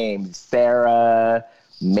generic names: Sarah,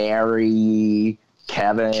 Mary,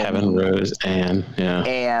 Kevin, Rose, Anne. Yeah.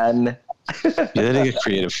 Anne. Yeah, they get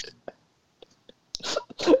creative.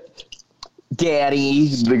 Danny.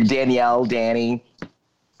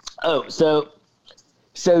 Oh, so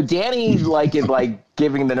So Danny like is like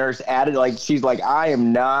giving the nurse added, like she's like, I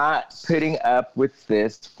am not putting up with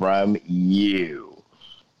this from you.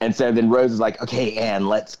 And so then Rose is like, okay, Anne,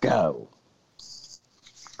 let's go.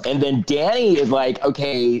 And then Danny is like,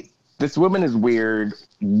 okay, this woman is weird.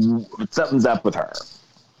 Something's up with her.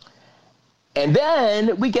 And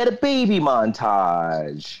then we get a baby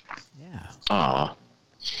montage. Yeah. Aw.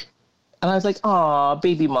 And I was like, aw,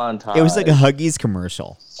 baby montage. It was like a Huggies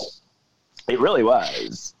commercial. It really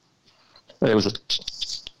was. It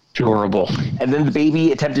was adorable. And then the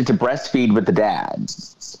baby attempted to breastfeed with the dad.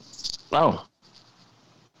 Oh.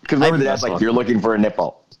 Because remember the dad's like, you're looking for a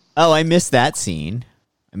nipple. Oh, I missed that scene.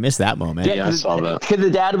 I missed that moment. Yeah, I saw that. Because the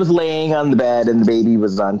dad was laying on the bed and the baby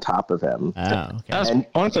was on top of him. Oh, okay.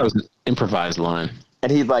 I thought it was an improvised line.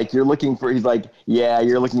 And he's like, you're looking for a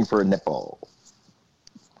nipple.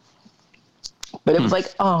 But it was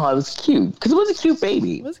like, oh, it was cute. Because it was a cute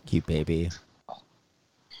baby. It was a cute baby.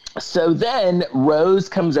 So then Rose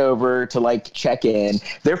comes over to like check in.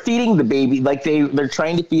 They're feeding the baby, like they're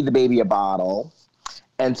trying to feed the baby a bottle.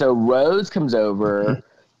 And so Rose comes over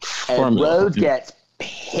and Rose gets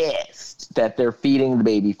pissed that they're feeding the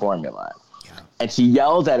baby formula. And she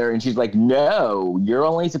yells at her and she's like, no, you're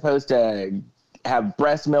only supposed to have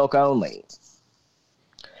breast milk only.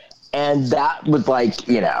 And that was like,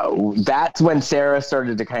 that's when Sarah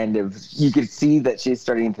started to kind of, you could see that she's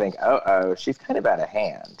starting to think, she's kind of out of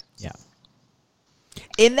hand. Yeah.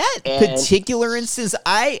 In that particular instance,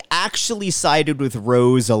 I actually sided with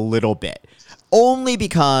Rose a little bit. Only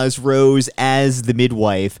because Rose, as the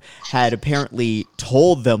midwife, had apparently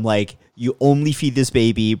told them, like, you only feed this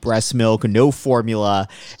baby breast milk, no formula.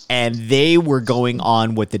 And they were going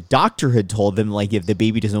on what the doctor had told them, like, if the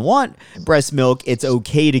baby doesn't want breast milk, it's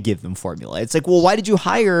okay to give them formula. It's like, well, why did you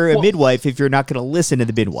hire a midwife if you're not going to listen to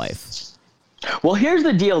the midwife? Well, here's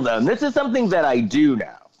the deal, though. And this is something that I do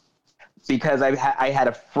know. Because I had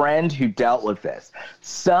a friend who dealt with this.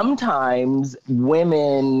 Sometimes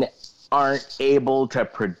women aren't able to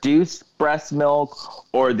produce breast milk,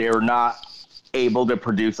 or they're not able to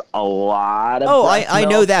produce a lot of breast milk. I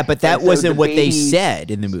know that, but that wasn't what they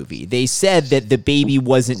said in the movie. They said that the baby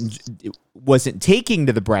wasn't taking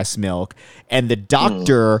to the breast milk, and the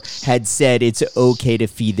doctor had said it's okay to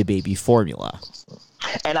feed the baby formula.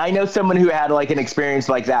 And I know someone who had like an experience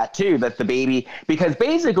like that too, that the baby, because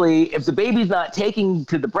basically if the baby's not taking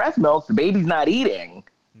to the breast milk, the baby's not eating.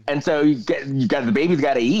 And so the baby's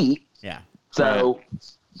got to eat. Yeah. So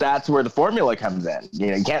that's where the formula comes in.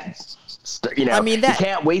 You can't, you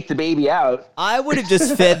can't wait the baby out. I would have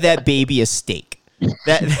just fed that baby a steak.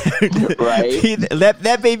 That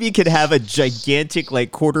baby could have a gigantic,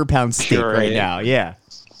 like, quarter-pound steak right now. Yeah.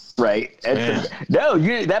 Right.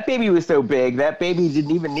 That baby was so big, that baby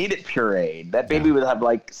didn't even need it pureed. That baby would have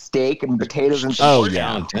like steak and potatoes and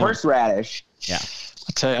horseradish. Yeah.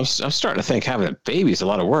 I'll tell you, I'm starting to think having a baby is a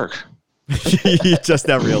lot of work. You're just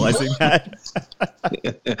now realizing that.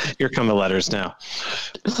 Here come the letters now.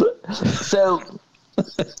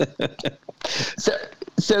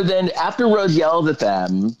 So then after Rose yells at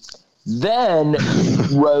them, then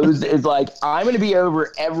Rose is like, I'm going to be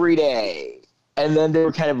over every day. And then they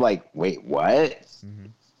were kind of like, wait, what? Mm-hmm.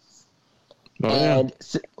 And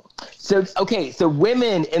so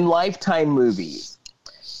women in Lifetime movies,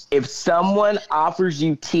 if someone offers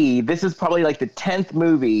you tea, this is probably like the 10th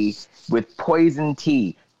movie with poison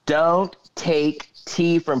tea. Don't take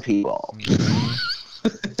tea from people.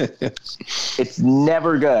 It's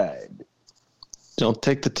never good. Don't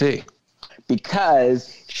take the tea.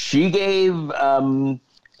 Because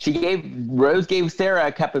Rose gave Sarah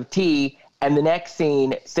a cup of tea, and the next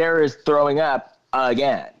scene, Sarah is throwing up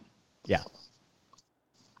again. Yeah.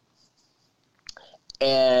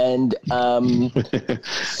 And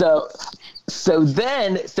so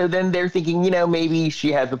then they're thinking, maybe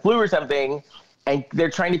she has the flu or something, and they're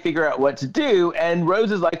trying to figure out what to do. And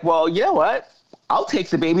Rose is like, well, you know what? I'll take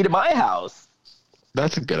the baby to my house.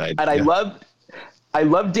 That's a good idea. And I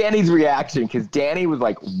love Danny's reaction, because Danny was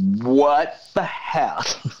like, what the hell?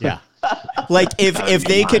 Yeah. Like, if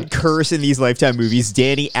they could curse in these Lifetime movies,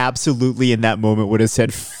 Danny absolutely in that moment would have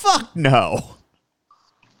said, fuck no.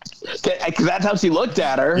 Because that's how she looked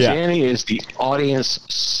at her. Yeah. Danny is the audience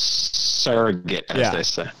surrogate, as they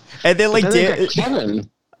say. And then, like, Kevin.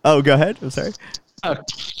 Oh, go ahead. I'm sorry.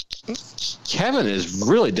 Kevin is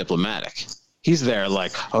really diplomatic. He's there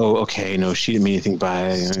like, oh, okay, no, she didn't mean anything by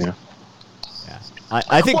it. Yeah.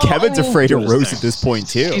 I think Kevin's afraid of Rose at this point,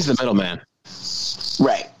 too. He's the middleman.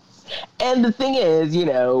 Right. And the thing is,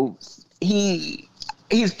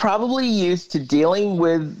 he's probably used to dealing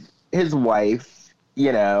with his wife,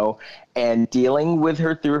 and dealing with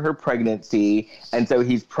her through her pregnancy. And so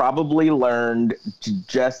he's probably learned to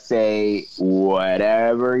just say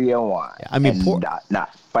whatever you want. I mean, and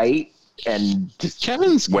not fight and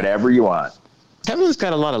just whatever you want. Kevin's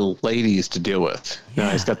got a lot of ladies to deal with. You know,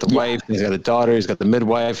 he's got the wife, he's got a daughter, he's got the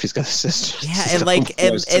midwife, he's got the sister. Yeah,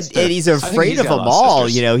 and he's afraid of them all.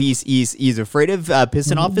 You know, he's afraid of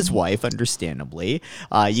pissing off his wife, understandably.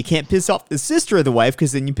 You can't piss off the sister of the wife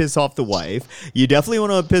because then you piss off the wife. You definitely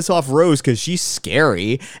want to piss off Rose because she's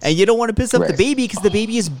scary, and you don't want to piss off the baby because the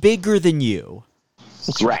baby is bigger than you.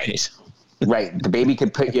 Right. The baby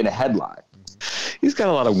could put you in a headlock. He's got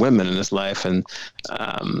a lot of women in his life, and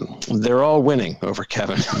they're all winning over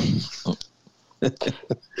Kevin.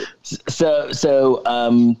 So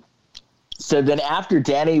then after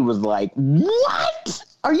Danny was like, "What?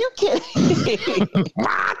 Are you kidding?"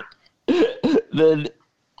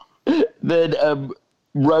 then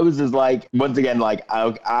Rose is like, once again, like,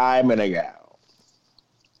 "I'm gonna go."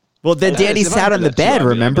 Well, then Danny sat on the bed.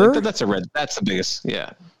 Remember? That's the biggest.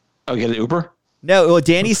 Yeah. Oh, get an Uber? No, well,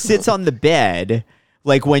 Danny sits on the bed,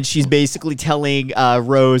 like when she's basically telling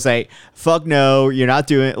Rose, like, "Fuck no, you're not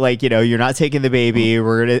doing, like, you know, you're not taking the baby.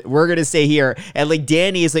 We're gonna stay here." And like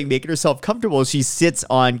Danny is like making herself comfortable. She sits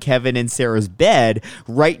on Kevin and Sarah's bed,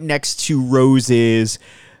 right next to Rose's,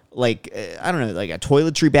 like, I don't know, like a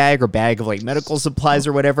toiletry bag or bag of like medical supplies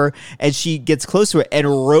or whatever. And she gets close to it, and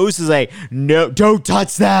Rose is like, "No, don't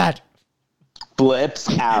touch that." Flips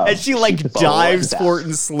out, and she like dives for it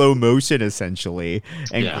in slow motion essentially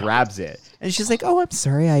and grabs it, and she's like, "Oh, I'm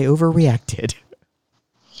sorry, I overreacted."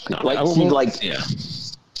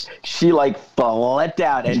 She flipped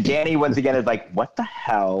out, and Danny once again is like, "What the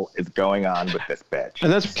hell is going on with this bitch?"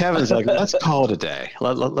 And that's Kevin's like, "Let's call it a day.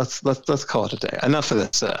 Let's call it a day. Enough of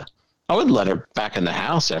this." I wouldn't let her back in the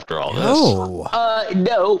house after all this.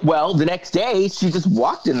 No. Well, the next day she just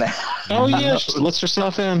walked in the house. Oh yeah, she lets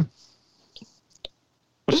herself in.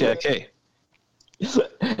 She had a key.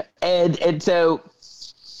 And so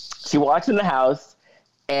she walks in the house,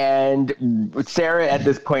 and Sarah at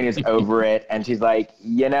this point is over it, and she's like,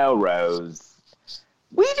 "You know, Rose,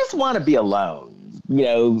 we just want to be alone. You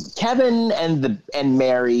know, Kevin and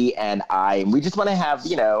Mary and we just want to have,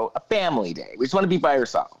 you know, a family day. We just want to be by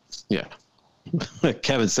ourselves." Yeah.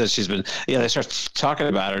 Kevin says they start talking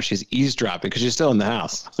about her. She's eavesdropping because she's still in the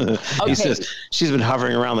house. He says she's been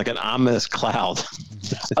hovering around like an ominous cloud.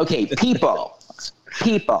 Okay, people,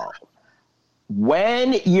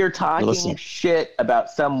 when you're talking shit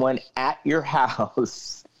about someone at your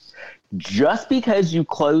house, just because you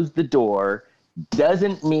close the door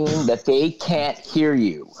doesn't mean that they can't hear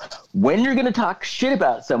you. When you're going to talk shit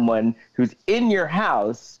about someone who's in your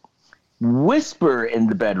house, whisper in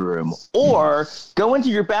the bedroom, or go into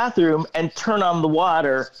your bathroom and turn on the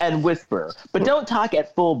water and whisper. But don't talk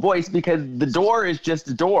at full voice, because the door is just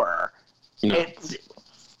a door. No.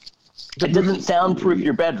 It doesn't soundproof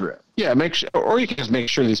your bedroom. Yeah, or you can just make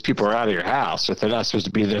sure these people are out of your house if they're not supposed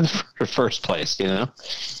to be there in the first place, you know?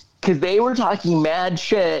 Because they were talking mad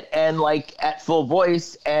shit and like at full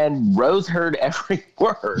voice, and Rose heard every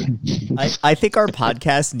word. I think our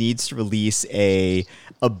podcast needs to release a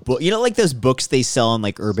book, you know, like those books they sell in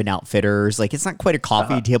like Urban Outfitters. Like, it's not quite a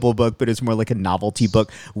coffee table book, but it's more like a novelty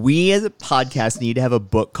book. We as a podcast need to have a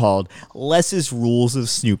book called Les's Rules of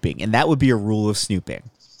Snooping, and that would be a rule of snooping.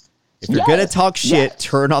 If you're gonna talk shit,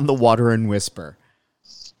 turn on the water and whisper.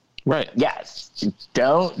 Right. Yes.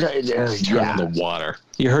 Don't turn on the water.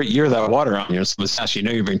 You hear that water on your house, you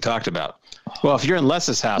know you're being talked about. Well, if you're in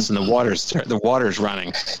Les's house and the water's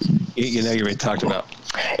running, you know you're being talked about.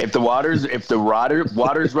 If the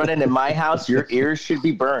water's running in my house, your ears should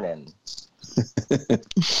be burning.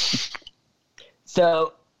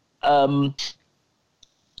 So, and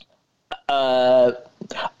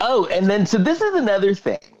then so this is another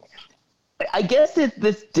thing. I guess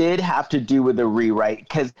this did have to do with a rewrite,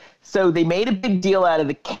 because so they made a big deal out of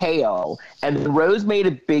the kale, and then Rose made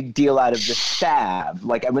a big deal out of the salve.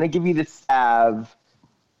 Like, I'm going to give you the salve.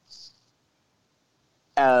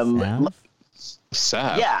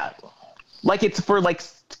 Salve? Yeah. Like, it's for, like,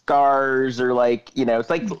 scars, or, like, you know, it's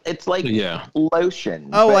like lotion.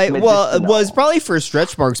 Oh, it was probably for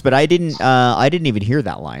stretch marks, but I didn't even hear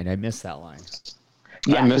that line. I missed that line.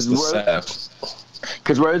 Yeah, I missed the salve.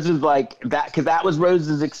 Because Rose is like that. Because that was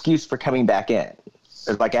Rose's excuse for coming back in.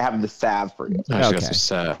 It's like, I have the salve for you.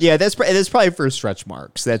 Okay. Yeah, that's probably for stretch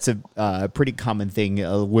marks. That's a pretty common thing.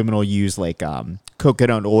 Women will use like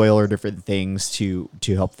coconut oil or different things to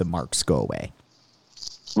help the marks go away.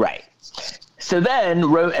 Right. So then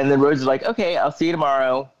Rose is like, "Okay, I'll see you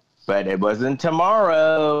tomorrow." But it wasn't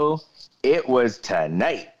tomorrow. It was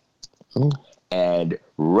tonight. Ooh. And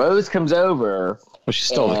Rose comes over. Well, she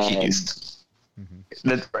stole the keys.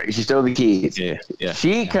 That's right. She stole the keys. Yeah.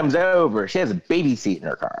 She comes over. She has a baby seat in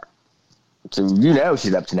her car. So you know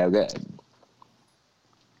she's up to no good.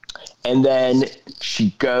 And then she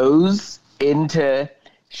takes the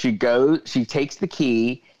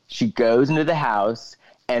key, she goes into the house,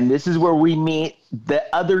 and this is where we meet the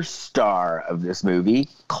other star of this movie,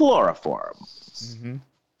 Chloroform. Mm-hmm.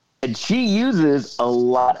 And she uses a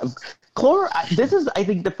lot of this is, I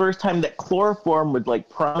think, the first time that Chloroform was like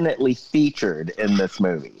prominently featured in this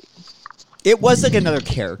movie. It was like another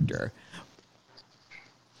character.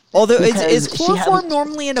 Although, is chloroform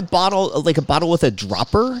normally in a bottle, like a bottle with a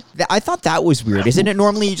dropper? I thought that was weird. Isn't it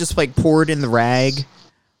normally you just like pour it in the rag?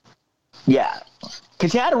 Yeah.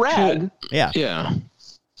 Because she had a rag. Yeah.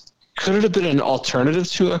 Could it have been an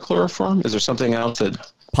alternative to a chloroform? Is there something else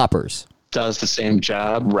that Poppers does the same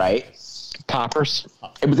job? Right. Poppers?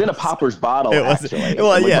 It was in a Poppers bottle, actually.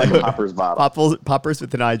 Well, it was yeah. like a Poppers bottle. Poppers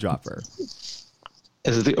with an eyedropper.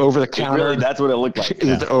 Is it the over-the-counter? Really, that's what it looked like. Is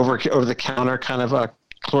it the over-the-counter kind of a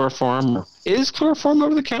chloroform? Is chloroform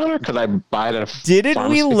over the counter? Could I buy it at a Didn't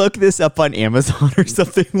pharmacy? we look this up on Amazon or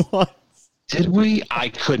something once? Did we? I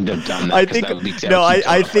couldn't have done that. I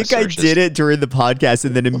think I did it during the podcast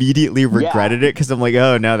and then immediately regretted it because I'm like,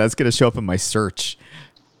 oh no, that's gonna show up in my search.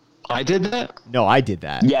 I did that? No, I did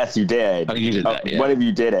that. Yes, you did. Oh, you did that, yeah. One of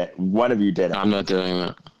you did it. I'm not doing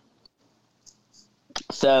that.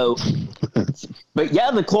 So, but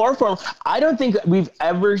yeah, the chloroform, I don't think we've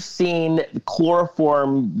ever seen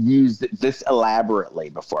chloroform used this elaborately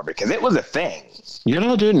before because it was a thing. You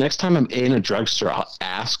know, dude, next time I'm in a drugstore, I'll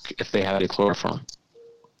ask if they have any chloroform.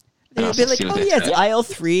 They'd be like, oh yeah, it's aisle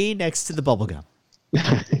 3 next to the bubble gum.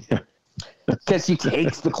 Because she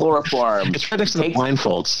takes the chloroform. It's right next to the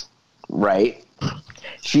blindfolds. Right.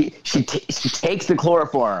 She takes the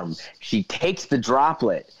chloroform. She takes the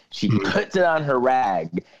droplet. She puts it on her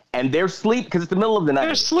rag, and they're asleep because it's the middle of the night.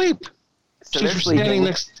 They're asleep. So she's standing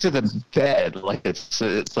next to the bed, like it's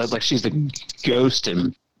like she's the ghost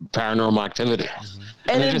in Paranormal Activity,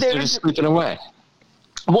 and they're just sleeping away.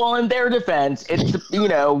 Well, in their defense, it's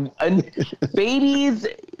babies,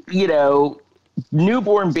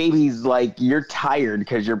 newborn babies, like you're tired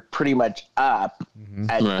because you're pretty much up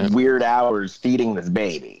at weird hours feeding this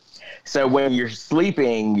baby. So when you're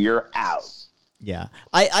sleeping, you're out. Yeah.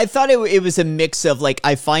 I thought it was a mix of, like,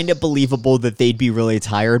 I find it believable that they'd be really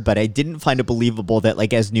tired, but I didn't find it believable that,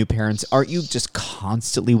 like, as new parents, aren't you just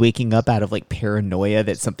constantly waking up out of, like, paranoia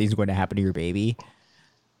that something's going to happen to your baby?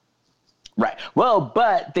 Right. Well,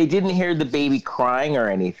 but they didn't hear the baby crying or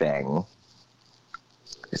anything.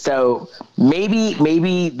 So maybe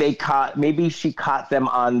she caught them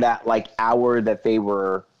on that, like, hour that they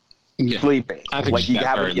were sleeping. I think like you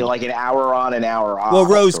have like an hour on, an hour off. Well,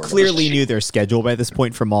 Rose clearly knew their schedule by this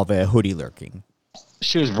point from all the hoodie lurking.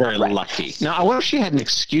 She was very lucky. Now, I wonder if she had an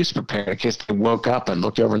excuse prepared in case they woke up and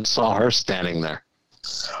looked over and saw her standing there.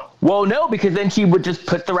 Well, no, because then she would just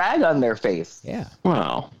put the rag on their face. Yeah.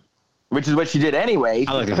 Well, which is what she did anyway.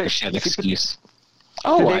 I like that she had an excuse.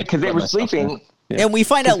 Because they were sleeping. Yeah. And we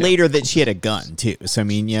find out later that she had a gun too. So I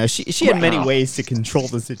mean, she had many ways to control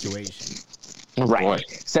the situation. Oh, right. Boy.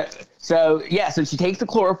 So she takes the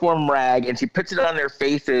chloroform rag and she puts it on their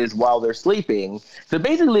faces while they're sleeping. So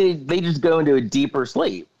basically, they just go into a deeper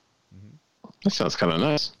sleep. That sounds kind of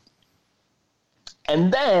nice.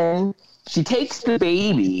 And then she takes the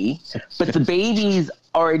baby, but the baby's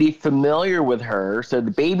already familiar with her, so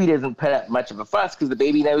the baby doesn't put up much of a fuss because the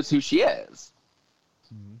baby knows who she is.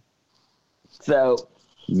 So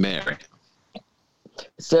Mary.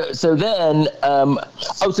 So then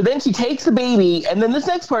she takes the baby, and then this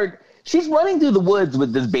next part, she's running through the woods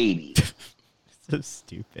with this baby. So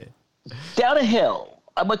stupid. Down a hill.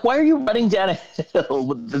 I'm like, why are you running down a hill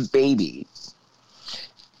with this baby?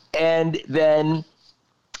 And then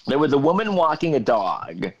there was a woman walking a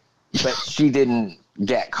dog, but she didn't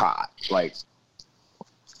get caught. Like,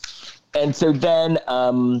 and so then,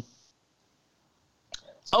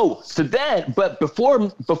 but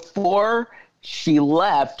before she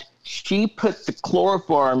left, she put the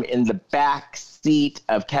chloroform in the back seat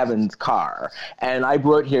of Kevin's car. And I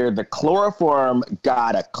wrote here, the chloroform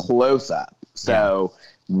got a close-up. So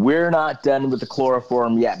we're not done with the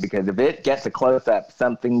chloroform yet, because if it gets a close-up,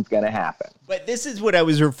 something's going to happen. But this is what I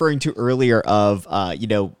was referring to earlier of,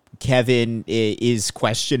 Kevin is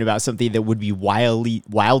questioned about something that would be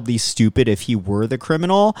wildly stupid if he were the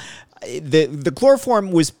criminal. The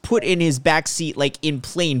chloroform was put in his back seat, like in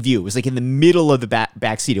plain view. It was like in the middle of the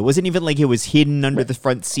back seat. It wasn't even like it was hidden under the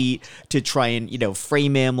front seat to try and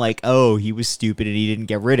frame him like, oh, he was stupid and he didn't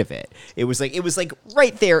get rid of it. It was like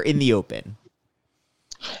right there in the open.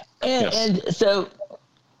 And so,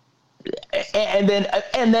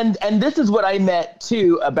 and this is what I meant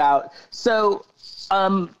too about, so,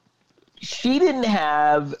 she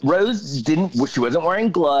wasn't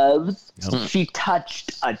wearing gloves. Nope. She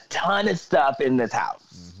touched a ton of stuff in this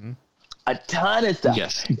house. Mm-hmm. A ton of stuff.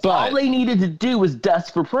 Yes, but all they needed to do was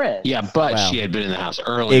dust for prints. Yeah, but she had been in the house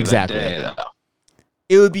earlier that day, though.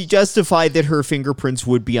 It would be justified that her fingerprints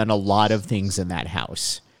would be on a lot of things in that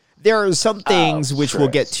house. There are some things which we'll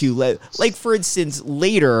get to, like for instance,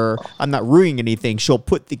 later, I'm not ruining anything, she'll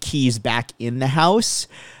put the keys back in the house.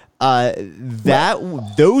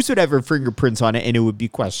 Those would have her fingerprints on it, and it would be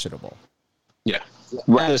questionable. Yeah.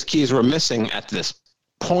 Right. Those keys were missing at this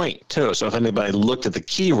point, too. So if anybody looked at the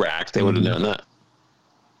key rack, they would have known that.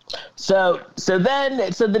 So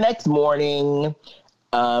the next morning,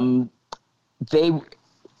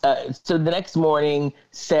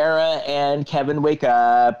 Sarah and Kevin wake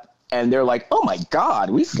up, and they're like, "Oh my God,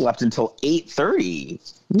 we slept until 8:30.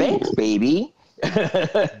 Thanks, baby.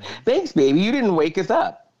 Thanks, baby. You didn't wake us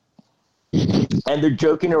up." And they're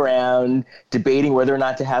joking around, debating whether or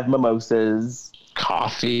not to have mimosas.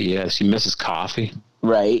 Coffee, yes. She misses coffee.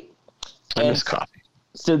 Right. I miss coffee.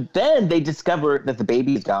 So then they discover that the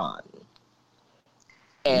baby's gone.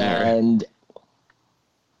 And...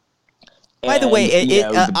 By the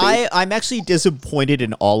way, I'm actually disappointed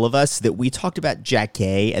in all of us that we talked about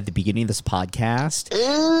Jackie at the beginning of this podcast.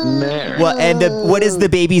 Mary. Well, and what is the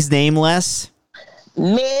baby's name, Les?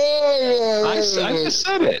 Mary. I just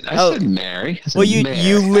said it. I said Mary. Well, you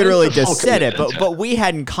literally just said it, but we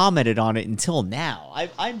hadn't commented on it until now.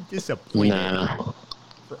 I'm disappointed. No.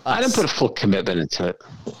 I didn't put a full commitment into it.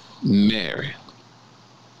 Mary.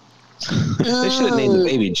 They should have named the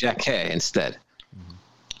baby Jackie instead.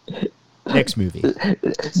 Next movie.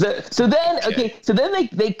 So then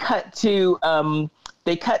they cut to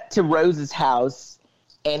Rose's house,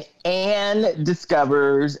 and Anne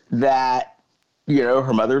discovers that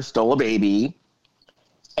her mother stole a baby,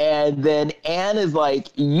 and then Anne is like,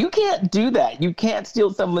 "You can't do that. You can't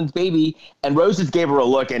steal someone's baby." And Rose just gave her a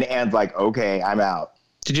look, and Anne's like, "Okay, I'm out."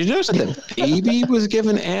 Did you notice that the baby was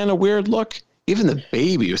giving Anne a weird look? Even the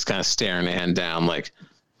baby was kind of staring Anne down, like,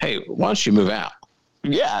 "Hey, why don't you move out?"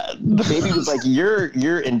 Yeah, the baby was like, "You're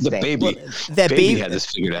insane." The baby, that baby had this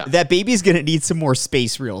figured out. That baby's gonna need some more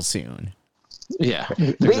space real soon. Yeah,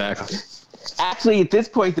 exactly. Actually, at this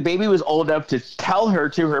point, the baby was old enough to tell her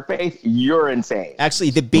to her face, "You're insane." Actually,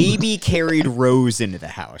 the baby carried Rose into the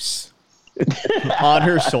house on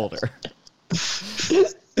her shoulder. So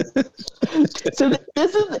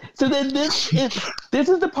this is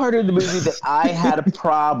the part of the movie that I had a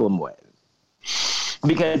problem with,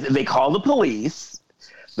 because they call the police.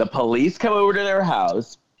 The police come over to their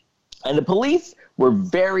house, and the police were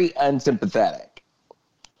very unsympathetic,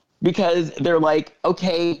 because they're like,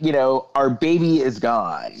 "Okay, our baby is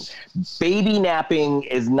gone. Baby napping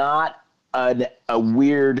is not a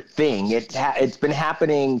weird thing. It's been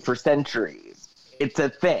happening for centuries. It's a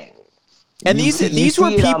thing." And these were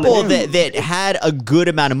people that had a good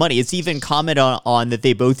amount of money. It's even commented on that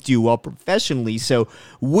they both do well professionally. So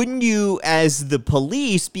wouldn't you, as the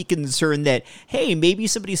police, be concerned that, hey, maybe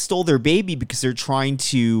somebody stole their baby because they're trying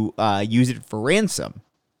to use it for ransom?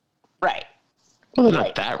 Right. Well, they're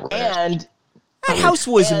not that rich. And that house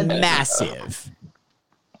was massive.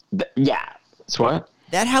 Yeah. It's what?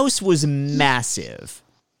 That house was massive.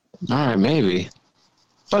 All right, maybe.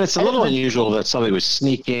 But it's a little unusual that somebody would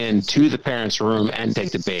sneak in to the parents' room and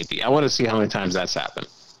take the baby. I want to see how many times that's happened.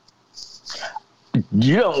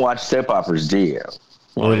 You don't watch soap operas, do you?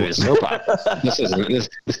 Well, it is soap opera.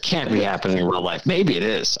 This can't be happening in real life. Maybe it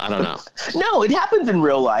is. I don't know. No, it happens in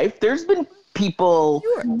real life. There's been people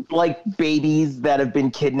like babies that have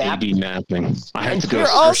been kidnapped. Baby napping. You're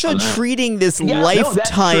also treating this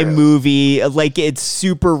Lifetime movie like it's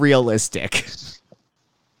super realistic.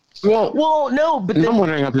 Well, no, but I'm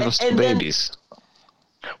wondering how people steal babies.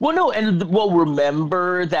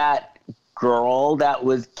 Remember that girl that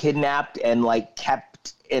was kidnapped and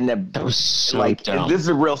kept in a. That was so dumb. This is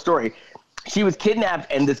a real story. She was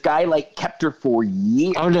kidnapped, and this guy kept her for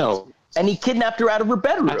years. Oh no! And he kidnapped her out of her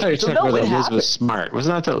bedroom. I thought you were talking about Elizabeth Smart.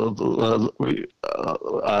 Wasn't that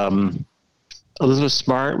Elizabeth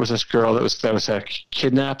Smart was this girl that was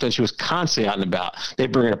kidnapped, and she was constantly out and about. They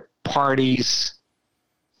bring her to parties.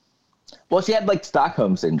 Well, she had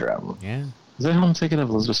Stockholm syndrome. Yeah. Is that how I'm thinking of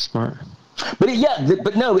Elizabeth Smart? But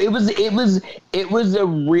no, it was a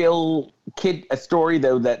real a story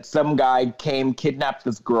though, that some guy kidnapped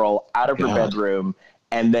this girl out of her bedroom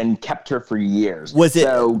and then kept her for years. Was it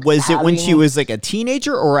when she was a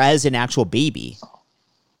teenager or as an actual baby?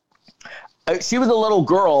 She was a little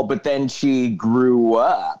girl, but then she grew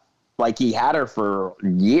up. Like, he had her for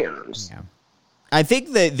years. Yeah. I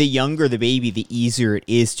think that the younger the baby, the easier it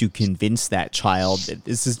is to convince that child that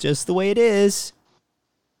this is just the way it is.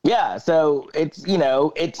 Yeah, so it's, you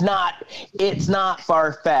know, it's not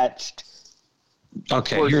far-fetched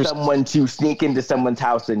for someone to sneak into someone's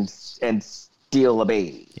house and steal a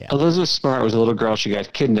baby. Yeah. Elizabeth Smart was a little girl. She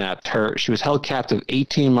got kidnapped. She was held captive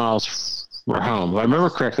 18 miles from her home. If I remember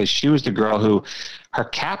correctly, she was the girl who her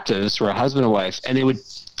captives were a husband and wife, and they would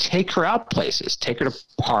take her out places, take her to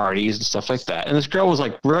parties and stuff like that. And this girl was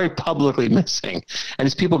like very publicly missing. And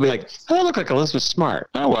these people would be like, oh, that look like Elizabeth Smart.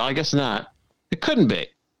 Oh, well, I guess not. It couldn't be.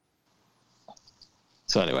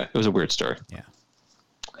 So anyway, it was a weird story. Yeah.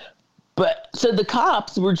 But so the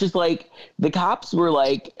cops were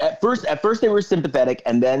like, at first they were sympathetic,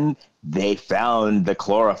 and then they found the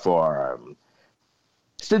chloroform.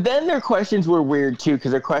 So then their questions were weird too,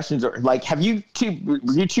 because their questions are like, were you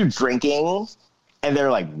two drinking? And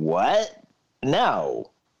they're like, what?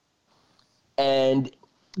 No. And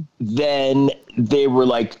then they were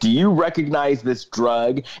like, do you recognize this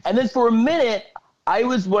drug? And then for a minute, I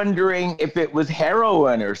was wondering if it was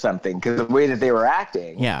heroin or something, because of the way that they were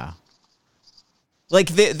acting. Yeah. Like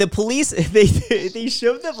the police, they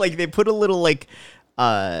showed them, like, they put a little like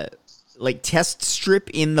test strip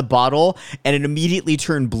in the bottle, and it immediately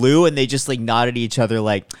turned blue, and they just like nodded at each other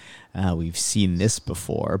like, we've seen this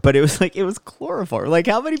before. But it was chloroform. Like,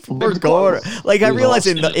 how many people are going? Like, I realize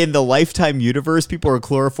in the Lifetime universe, people are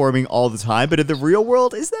chloroforming all the time, but in the real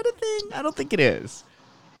world, is that a thing? I don't think it is.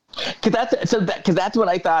 Because that's what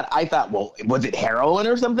I thought. I thought, well, was it heroin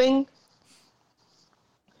or something?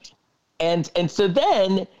 And so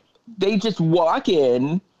then they just walk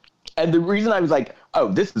in, and the reason I was like, oh,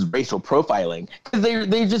 this is racial profiling, because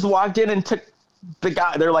they just walked in and took the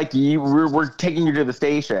guy. They're like, we're taking you to the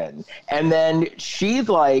station. And then Sarah's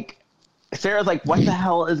like, what the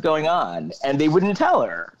hell is going on? And they wouldn't tell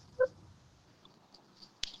her.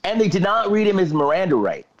 And they did not read him his Miranda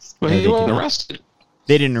rights. Well, he wasn't arrested.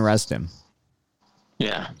 They didn't arrest him.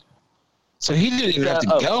 Yeah. So he didn't even have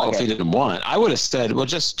to go if he didn't want. I would have said, well,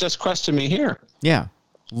 just question me here. Yeah.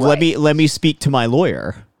 Right. Let me speak to my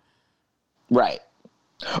lawyer. Right.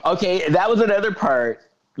 Okay, that was another part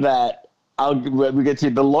that we get to.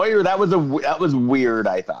 The lawyer, that was weird,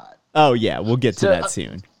 I thought. Oh yeah, we'll get to that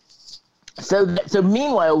soon. So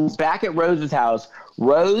meanwhile, back at Rose's house,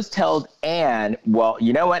 Rose tells Anne, well,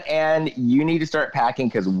 you know what, Anne, you need to start packing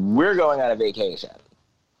because we're going on a vacation.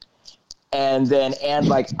 And then Anne's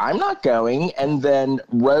like, I'm not going. And then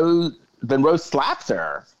Rose slaps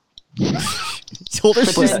her. Told her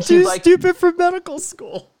she's too stupid for medical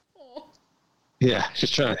school. Yeah, she's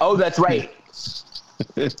trying. Oh, that's right.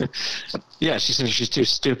 Yeah, she says she's too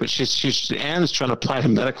stupid. Anne's trying to apply to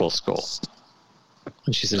medical school.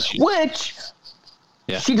 And she says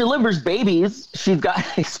she delivers babies. She's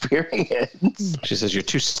got experience. She says you're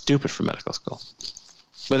too stupid for medical school.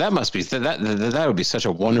 But that must be that would be such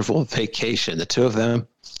a wonderful vacation, the two of them.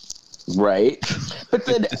 Right. But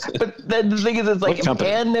then the thing is, it's like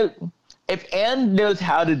if Anne knows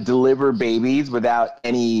how to deliver babies without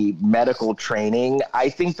any medical training, I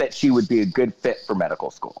think that she would be a good fit for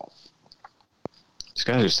medical school. She's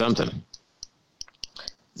got to do something.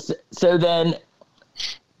 So then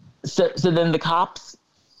the cops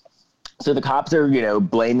are,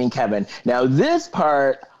 blaming Kevin. Now this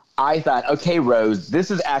part, I thought, okay, Rose,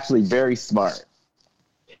 this is actually very smart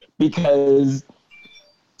because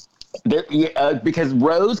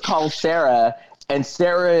Rose calls Sarah, and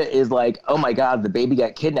Sarah is like, oh my God, the baby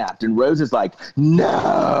got kidnapped. And Rose is like,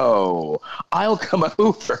 no, I'll come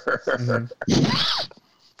over. Mm-hmm.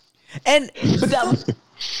 But that was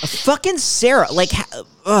fucking Sarah. Like,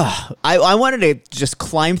 I wanted to just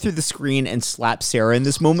climb through the screen and slap Sarah in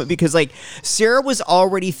this moment because, like, Sarah was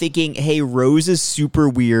already thinking, hey, Rose is super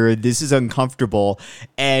weird. This is uncomfortable.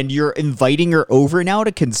 And you're inviting her over now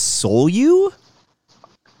to console you?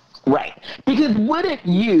 Right. Because wouldn't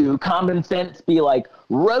you, common sense, be like,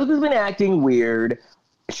 Rose has been acting weird.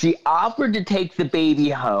 She offered to take the baby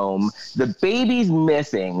home. The baby's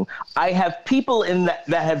missing. I have people that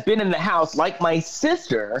have been in the house, like my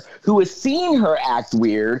sister, who has seen her act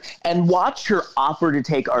weird and watched her offer to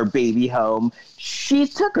take our baby home. She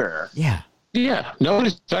took her. Yeah. Yeah.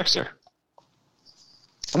 Nobody texts her.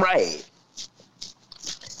 Right.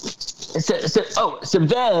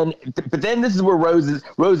 But then this is where Rose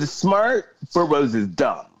is smart, but Rose is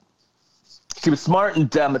dumb. She was smart and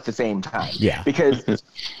dumb at the same time. Yeah. Because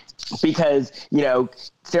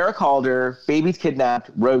Sarah called her, baby's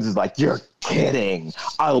kidnapped. Rose is like, you're kidding.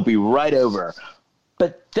 I'll be right over.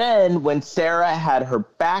 But then when Sarah had her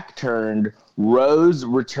back turned, Rose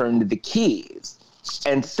returned the keys.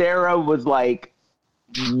 And Sarah was like,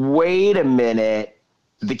 wait a minute,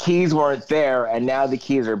 the keys weren't there, and now the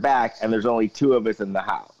keys are back, and there's only 2 of us in the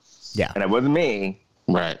house. Yeah. And it wasn't me.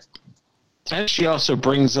 Right. And she also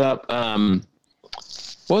brings up,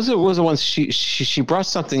 what was the one she brought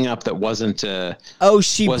something up that wasn't,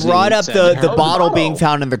 she brought up the bottle being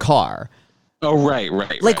found in the car. Oh, right.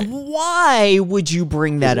 Like, why would you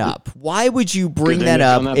bring that up? Why would you bring that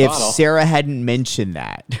up if Sarah hadn't mentioned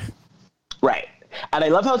that? Right. And I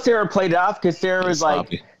love how Sarah played it off, because Sarah was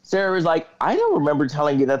like, I don't remember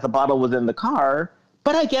telling you that the bottle was in the car,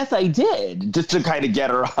 but I guess I did, just to kind of get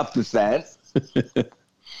her off the scent.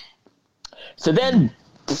 So then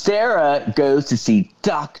Sarah goes to see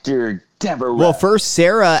Dr. Deborah. Well, first,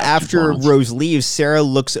 Sarah, after Rose leaves, Sarah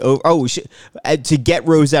looks over. To get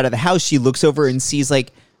Rose out of the house, she looks over and sees,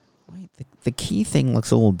 like, wait, the key thing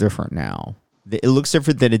looks a little different now. It looks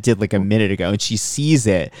different than it did like a minute ago, and she sees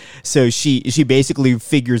it. So she basically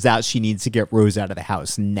figures out she needs to get Rose out of the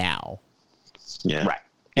house now. Yeah. Right.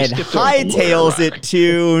 And hightails it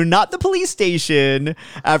to not the police station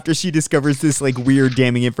after she discovers this like weird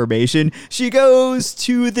damning information. She goes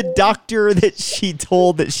to the doctor that she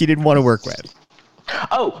told that she didn't want to work with.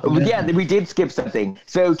 Oh, yeah, we did skip something.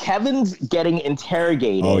 So Kevin's getting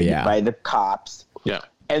interrogated by the cops. Yeah.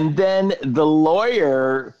 And then the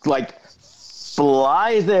lawyer like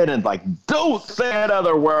flies in and like, don't say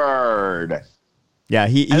another word. Yeah,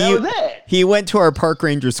 that was it. He went to our park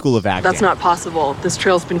ranger school of acting. That's not possible. This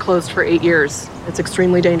trail's been closed for 8 years. It's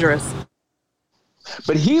extremely dangerous.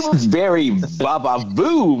 But he was very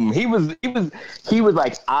boom. He was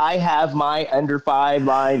like, I have my under 5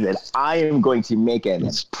 lines and I am going to make an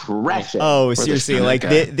impression. Oh, seriously, like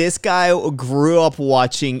this guy grew up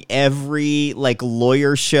watching every like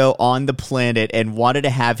lawyer show on the planet and wanted to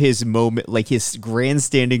have his moment, like his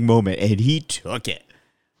grandstanding moment, and he took it.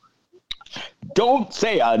 Don't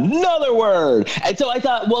say another word. And so I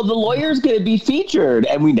thought, well, the lawyer's going to be featured,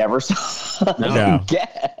 and we never saw him again.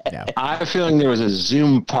 No. I have a feeling there was a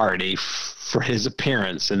Zoom party for his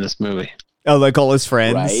appearance in this movie. Oh, like all his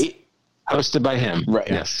friends? Right. Hosted by him. Right.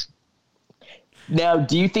 Yes. Now,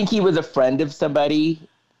 do you think he was a friend of somebody?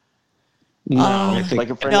 No, I think, like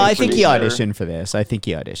a friend. No, I think he auditioned for this. I think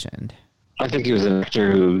he was an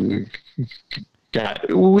actor who got,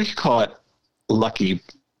 we could call it lucky.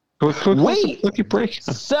 Wait, lucky break.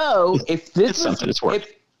 So if this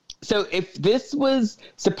if this was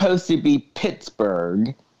supposed to be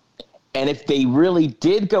Pittsburgh, and if they really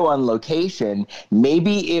did go on location,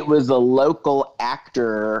 maybe it was a local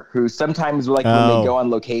actor who sometimes, like when they go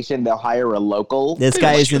on location, they'll hire a local. This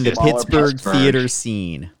guy is in the Pittsburgh theater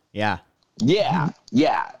scene. Yeah. Yeah.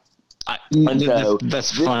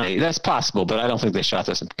 That's funny. That's possible, but I don't think they shot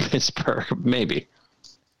this in Pittsburgh. Maybe.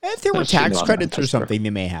 If there were tax credits or something, they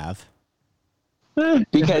may have.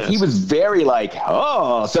 Because he was very like,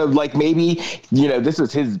 so like maybe, this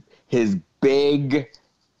was his big,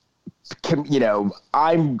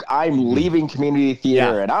 I'm leaving community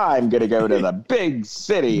theater and I'm going to go to the big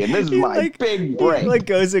city and this is my big break. He like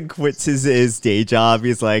goes and quits his day job.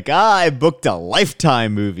 He's like, I booked a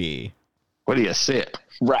Lifetime movie. What do you see it?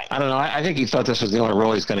 Right. I don't know. I think he thought this was the only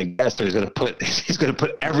role he's going to get. So he's going to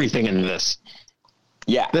put everything into this.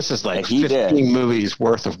 Yeah, this is like 15 movies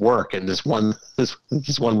worth of work in this one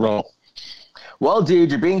role. Well, dude,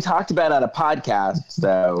 you're being talked about on a podcast,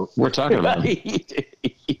 so we're talking about it.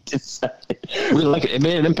 We like it. It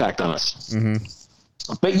made an impact on us.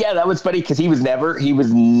 Mm-hmm. But yeah, that was funny because he was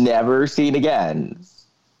never seen again.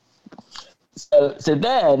 So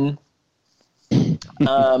then,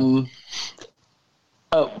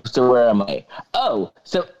 so where am I?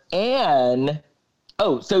 So Anne.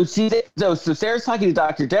 So Sarah's talking to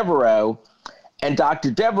Dr. Devereaux, and Dr.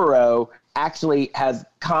 Devereaux actually has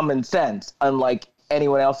common sense, unlike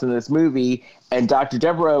anyone else in this movie. And Dr.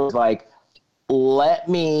 Devereaux is like, let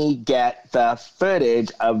me get the footage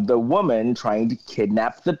of the woman trying to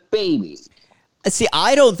kidnap the baby. See,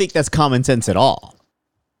 I don't think that's common sense at all.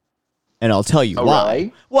 And I'll tell you why.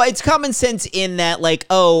 Really? Well, it's common sense in that, like,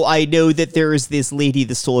 I know that there is this lady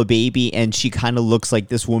that stole a baby, and she kind of looks like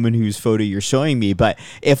this woman whose photo you're showing me. But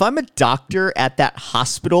if I'm a doctor at that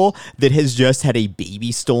hospital that has just had a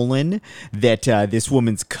baby stolen that this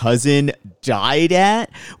woman's cousin died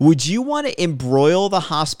at, would you want to embroil the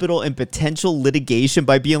hospital in potential litigation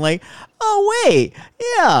by being like, oh, wait,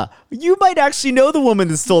 yeah, you might actually know the woman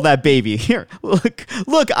that stole that baby. Here, look,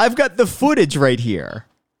 I've got the footage right here.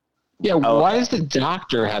 Yeah, why does the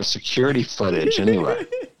doctor have security footage anyway?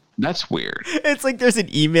 That's weird. It's like there's an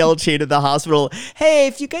email chain at the hospital. Hey,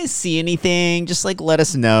 if you guys see anything, just like let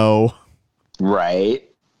us know. Right.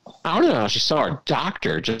 I don't know how she saw her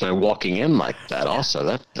doctor just by walking in like that.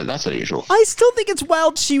 Also, that's unusual. I still think it's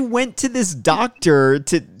wild she went to this doctor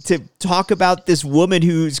to talk about this woman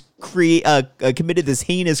who's committed this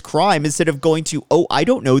heinous crime instead of going to, I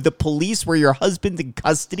don't know, the police where your husband's in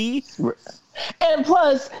custody. And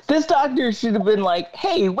plus, this doctor should have been like,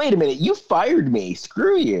 hey, wait a minute, you fired me.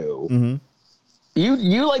 Screw you. Mm-hmm.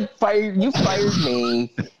 You fired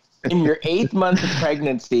me in your 8th month of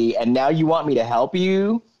pregnancy, and now you want me to help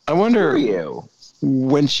you? I wonder, Screw you.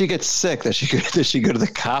 When she gets sick, does she go to the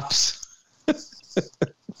cops?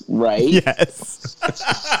 Right? Yes.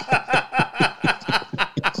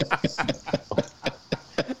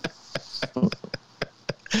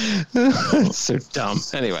 It's so dumb.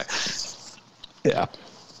 Anyway, yeah.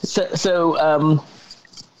 So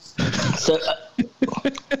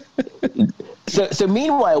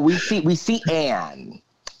meanwhile, we see Anne,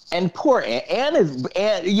 and poor Anne.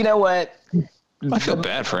 Anne. You know what? I feel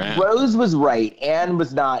bad for Anne. Rose was right. Anne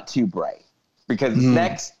was not too bright because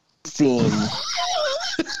next scene.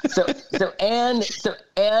 So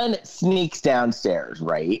Anne sneaks downstairs,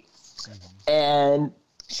 right? And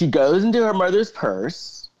she goes into her mother's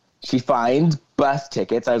purse. She finds bus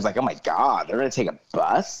tickets. I was like, oh my God, they're going to take a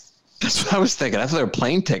bus? That's what I was thinking. I thought they were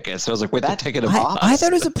plane tickets. I was like, wait, they're taking a bus? I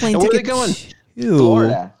thought it was a plane ticket. ticket. Where are they going?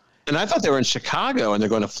 Florida. And I thought they were in Chicago and they're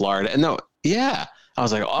going to Florida. And no, yeah. I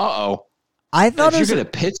was like, uh-oh. I thought if you're going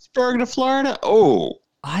to Pittsburgh to Florida? Oh.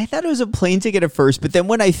 I thought it was a plane ticket at first, but then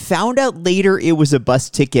when I found out later it was a bus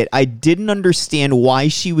ticket, I didn't understand why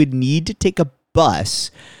she would need to take a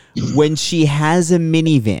bus when she has a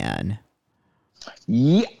minivan.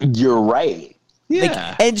 Yeah, you're right.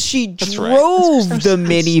 Yeah. And she drove the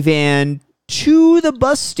minivan to the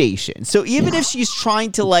bus station. So even if she's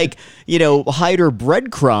trying to hide her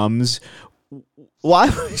breadcrumbs, why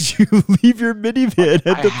would you leave your minivan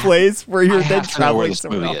at the place where you're then traveling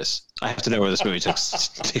somewhere else? I have to know where this movie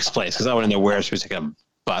takes place because I want to know where she was taking a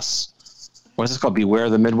bus. What is this called? Beware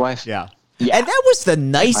the Midwife? Yeah. And that was the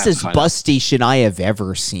nicest bus station I have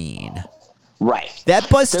ever seen. Right. That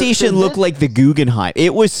bus station looked like the Guggenheim.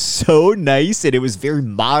 It was so nice, and it was very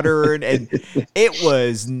modern, and it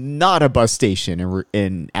was not a bus station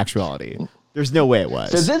in actuality. There's no way it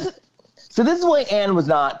was. So this is why Anne was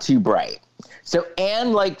not too bright. So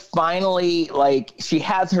Anne, finally, she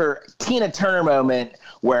has her Tina Turner moment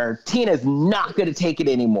where Tina's not going to take it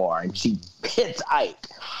anymore, and she hits Ike.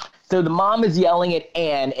 So the mom is yelling at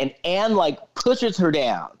Anne, and Anne, pushes her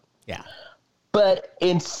down. Yeah. But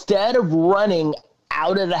instead of running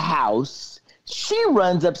out of the house, she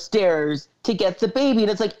runs upstairs to get the baby.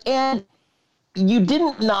 And it's like, Anne, you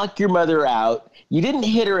didn't knock your mother out. You didn't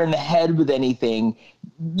hit her in the head with anything.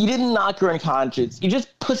 You didn't knock her unconscious. You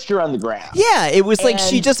just pushed her on the ground. Yeah, it was like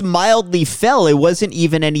she just mildly fell. It wasn't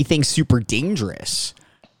even anything super dangerous.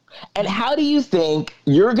 And how do you think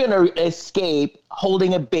you're going to escape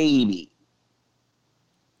holding a baby?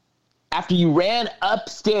 After you ran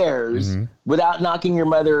upstairs without knocking your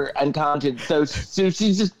mother unconscious. So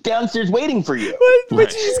she's just downstairs waiting for you.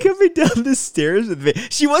 But she's coming down the stairs with me.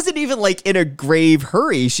 She wasn't even in a grave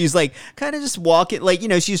hurry. She's kind of just walking,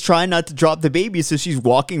 she's trying not to drop the baby. So she's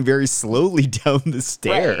walking very slowly down the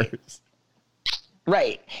stairs.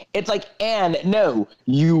 Right. It's like, Anne, no,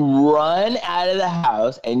 you run out of the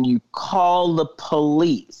house and you call the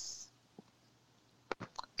police.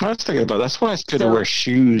 I was thinking about that's why it's good to wear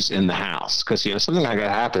shoes in the house because something like that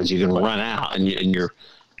happens, you can run out and you're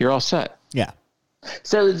all set. Yeah.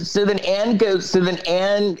 So then Anne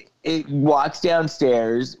walks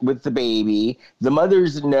downstairs with the baby. The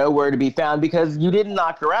mother's nowhere to be found because you didn't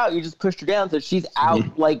knock her out. You just pushed her down, so she's out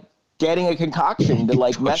getting a concoction to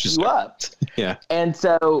mess you up. Yeah. And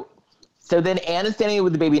so then Anne is standing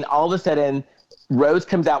with the baby, and all of a sudden Rose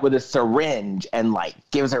comes out with a syringe and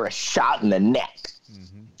gives her a shot in the neck.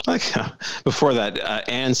 Before that,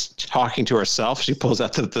 Anne's talking to herself. She pulls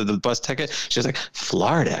out the bus ticket. She's like,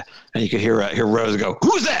 Florida. And you can hear Rose go,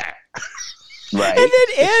 who's that? Right. And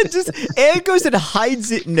then Anne goes and hides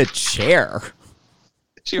it in a chair.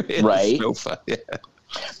 She hit the sofa. Yeah.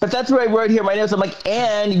 But that's what I wrote here in my notes. I'm like,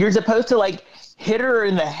 Anne, you're supposed to hit her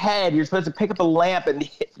in the head. You're supposed to pick up a lamp and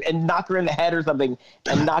knock her in the head or something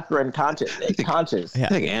and knock her unconscious. Yeah. I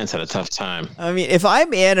think Anne's had a tough time. I mean, if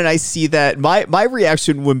I'm Anne and I see that, my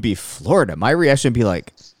reaction wouldn't be Florida. My reaction would be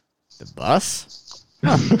the bus?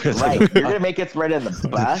 Right. You're going to make us right in the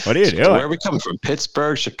bus? What are you doing? Where are we coming from?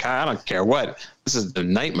 Pittsburgh, Chicago? I don't care what. This is the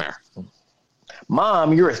nightmare.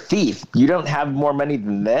 Mom, you're a thief. You don't have more money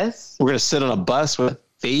than this? We're going to sit on a bus with a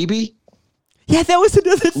baby? Yeah, that was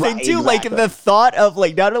another thing Right, too. exactly. Like the thought of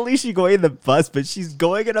like not only is she going in the bus, but she's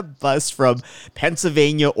going in a bus from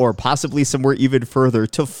Pennsylvania or possibly somewhere even further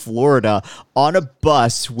to Florida on a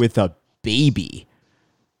bus with a baby.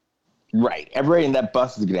 Right. Everybody in that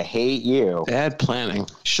bus is going to hate you. Bad planning.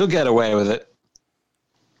 She'll get away with it.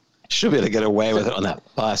 She'll be able to get away with it on that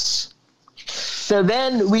bus. So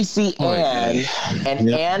then we see Anne, and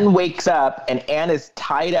Anne wakes up, and Anne is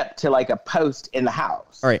tied up to like a post in the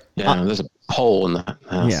house. All right. Yeah, there's a pole in the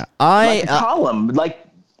house. Yeah. Like a column. Like,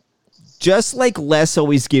 just like Les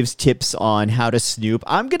always gives tips on how to snoop,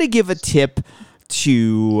 I'm going to give a tip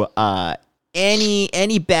to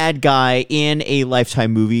any bad guy in a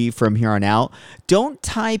Lifetime movie from here on out. Don't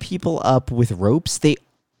tie people up with ropes. They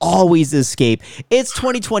always escape. It's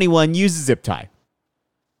 2021. Use a zip tie.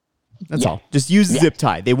 That's all. Just use a zip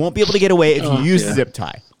tie. They won't be able to get away if you use the zip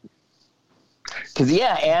tie. Because,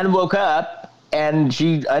 Anne woke up and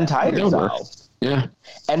she untied herself. Yeah.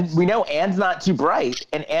 And we know Anne's not too bright,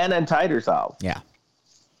 and Anne untied herself. Yeah.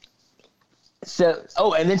 So,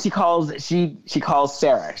 and then she calls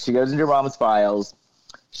Sarah. She goes into her mom's files.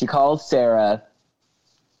 She calls Sarah.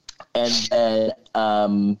 And then,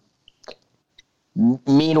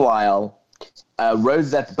 meanwhile, Rose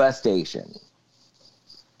is at the bus station.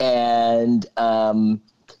 And then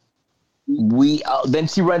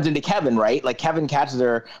she runs into Kevin, right? Like Kevin catches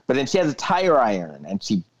her, but then she has a tire iron and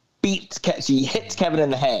she hits Kevin in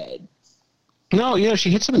the head. No, she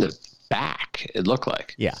hits him in the back, it looked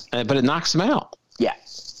like. Yeah. But it knocks him out. Yeah.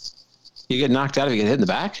 You get knocked out if you get hit in the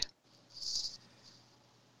back?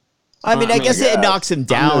 I mean, I guess it knocks him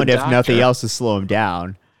down if nothing else to slow him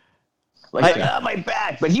down. Like, my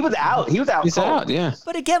back. But he was out. He's out, yeah.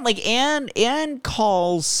 But again, like Anne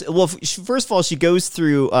calls. Well, first of all, she goes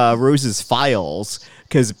through Rose's files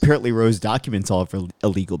because apparently Rose documents all of her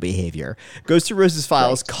illegal behavior. Goes through Rose's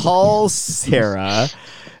files, calls Sarah,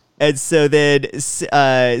 and so then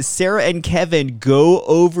Sarah and Kevin go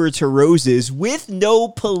over to Rose's with no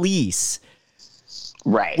police.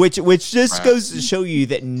 Right. Which just goes to show you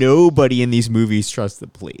that nobody in these movies trusts the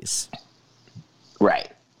police. Right.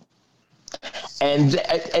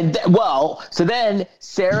 So then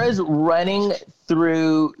Sarah's running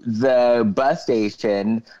through the bus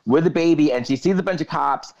station with a baby, and she sees a bunch of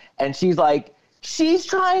cops, and she's like, she's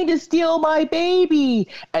trying to steal my baby.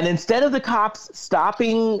 And instead of the cops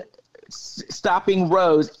stopping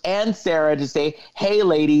Rose and Sarah to say, hey,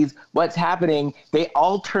 ladies, what's happening? They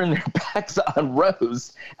all turn their backs on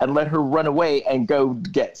Rose and let her run away and go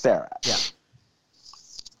get Sarah. Yeah.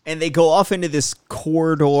 And they go off into this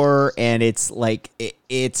corridor, and it's like a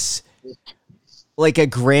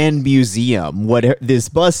grand museum. This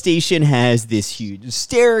bus station has this huge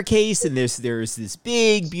staircase, and there's this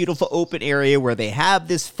big, beautiful open area where they have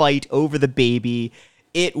this fight over the baby.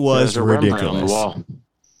 It was ridiculous.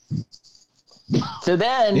 So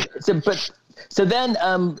then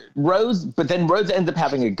Rose ends up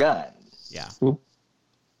having a gun. Yeah.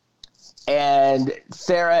 And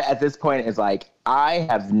Sarah at this point is like, I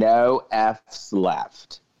have no F's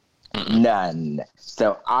left. None.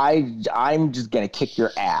 So I'm just going to kick your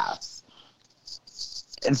ass.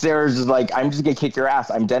 And Sarah's just like, I'm just going to kick your ass.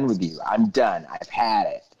 I'm done with you. I'm done. I've had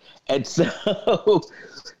it. And so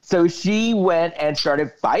she went and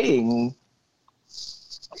started fighting.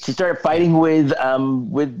 She started fighting with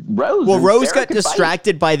Rose. Well, Rose got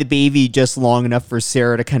distracted by the baby just long enough for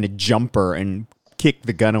Sarah to kind of jump her and kick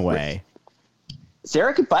the gun away.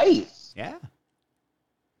 Sarah could fight. Yeah.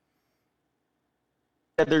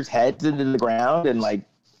 There's heads into the ground and like.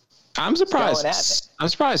 I'm surprised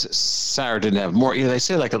Sarah didn't have more. They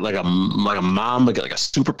say like a mom would get like a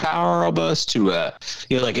superpower almost to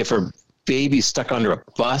like if her baby's stuck under a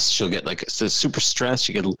bus, she'll get like super strength.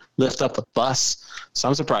 She could lift up the bus. So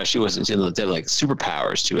I'm surprised she wasn't able to have like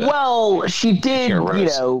superpowers to it. Well, she did,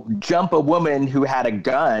 jump a woman who had a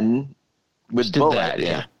gun with bullets. That,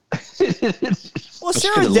 yeah. Well,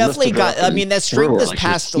 Sarah definitely got. I mean, that strength is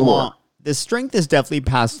passed along. The strength is definitely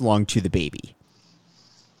passed along to the baby.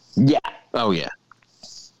 Yeah. Oh yeah.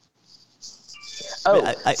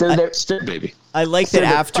 Oh, baby. I like that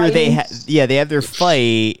after they have their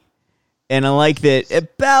fight, and I like that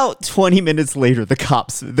about 20 minutes later, the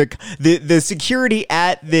cops, the security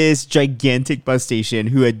at this gigantic bus station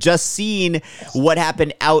who had just seen what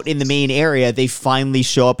happened out in the main area, they finally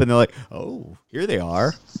show up and they're like, oh, here they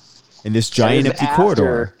are in this giant empty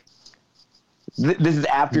corridor. This is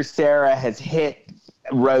after Sarah has hit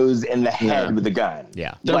Rose in the head with a gun.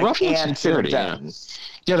 Yeah. They're ruffling security. Yeah,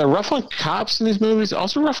 they're ruffling cops in these movies.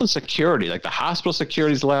 Also ruffling security. Like the hospital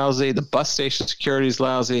security's lousy. The bus station security's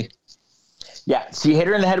lousy. Yeah, she hit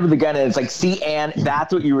her in the head with a gun, and it's like, see, Anne,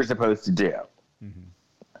 that's what you were supposed to do.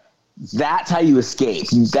 That's how you escape.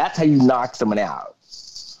 That's how you knock someone out.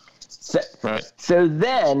 So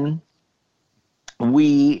then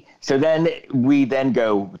we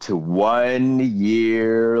go to 1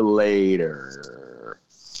 year later,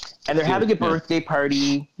 and they're having a birthday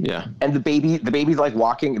party. Yeah, and the baby's like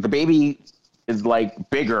walking. The baby is like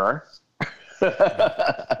bigger.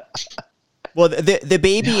 Well, the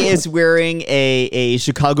baby is wearing a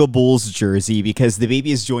Chicago Bulls jersey because the baby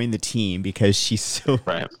has joined the team because she's so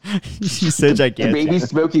she's so gigantic. The baby's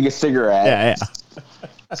smoking a cigarette. Yeah.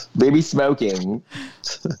 Baby smoking.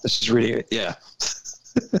 She's reading it. Yeah.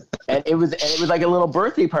 and it was like a little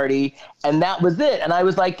birthday party, and that was it. And I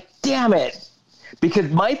was like, damn it. Because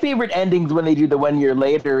my favorite endings when they do the 1 year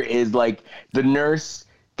later is like the nurse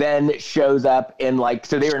then shows up in like,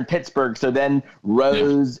 so they were in Pittsburgh. So then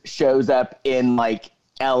Rose shows up in like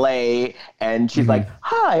LA, and she's like,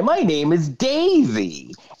 hi, my name is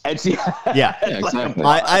Daisy. And she, exactly.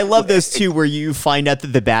 I love those too, where you find out that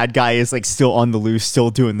the bad guy is like still on the loose, still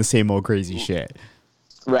doing the same old crazy shit.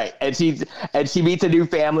 Right. And she meets a new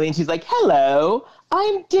family, and she's like, hello,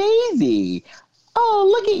 I'm Daisy. Oh,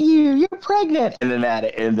 look at you. You're pregnant. And then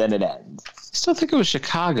it ends. I still think it was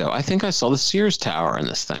Chicago. I think I saw the Sears Tower in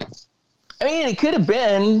this thing. I mean, it could have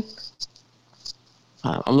been.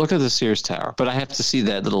 I'm looking at the Sears Tower, but I have to see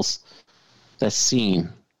that scene.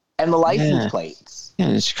 And the license plates. Yeah,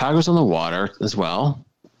 and Chicago's on the water as well.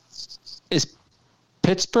 Is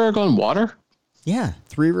Pittsburgh on water? Yeah,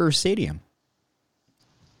 Three River Stadium.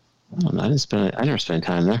 Oh, I never spent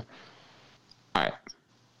time there. All right.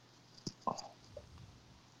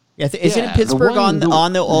 Yeah, isn't it Pittsburgh on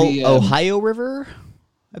the Ohio River,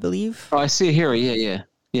 I believe? Oh, I see it here. Yeah,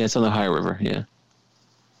 it's on the Ohio River. Yeah.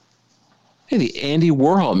 Hey, the Andy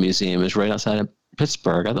Warhol Museum is right outside of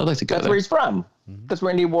Pittsburgh. I'd like to go there. That's where he's from. That's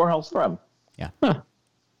where Andy Warhol's from. Yeah. Huh.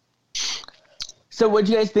 So what'd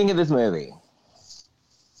you guys think of this movie?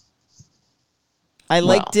 I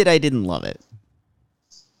liked it. I didn't love it.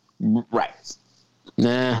 Right.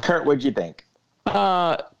 Nah. Kurt, what'd you think?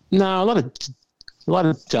 No, a lot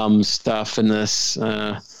of dumb stuff in this,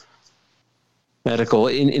 medical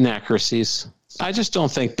inaccuracies. I just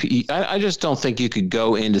don't think you could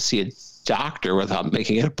go in to see a doctor without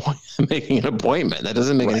making an appointment. That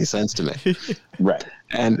doesn't make any sense to me. Right.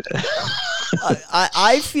 And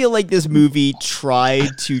I feel like this movie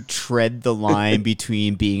tried to tread the line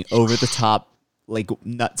between being over the top, like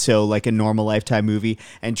not so like a normal Lifetime movie,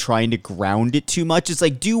 and trying to ground it too much. It's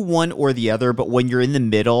like do one or the other, but when you're in the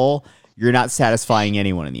middle, you're not satisfying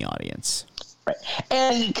anyone in the audience. Right.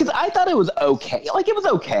 And because I thought it was okay. Like, it was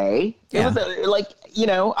okay. Yeah. It was like,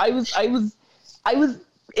 I was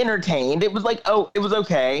entertained. It was like, it was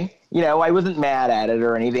okay. I wasn't mad at it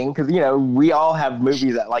or anything. Because, we all have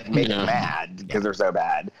movies that like make us mad because they're so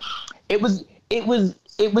bad. It was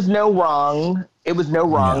no wrong. It was no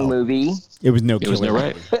wrong movie. It was no it was no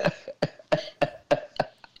right.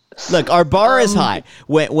 Look, our bar is high.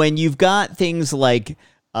 When you've got things like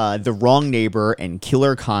The Wrong Neighbor and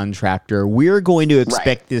Killer Contractor, we're going to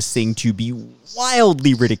expect this thing to be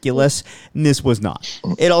wildly ridiculous, and this was not.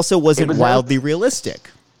 It also wasn't wildly realistic.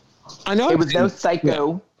 I know it was no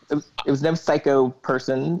psycho. Yeah. It was no psycho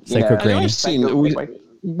person. Psycho granny.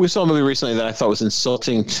 We saw a movie recently that I thought was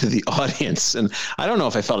insulting to the audience, and I don't know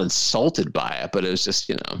if I felt insulted by it, but it was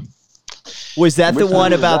just, Was that the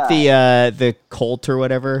one about the cult or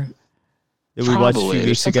whatever that we watched a few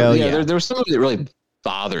weeks ago? Yeah, there was something that really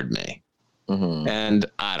bothered me, and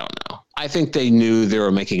I don't know. I think they knew they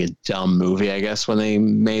were making a dumb movie, I guess, when they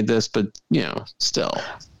made this, but still.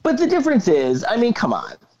 But the difference is, I mean, come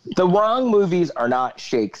on. The wrong movies are not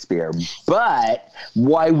Shakespeare, but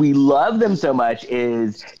why we love them so much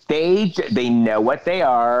is they know what they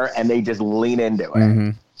are and they just lean into it. Mm-hmm.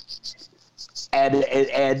 And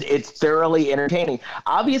it's thoroughly entertaining.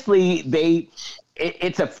 Obviously,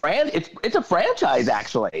 it's a franchise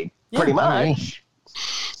actually, pretty much.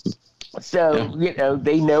 So,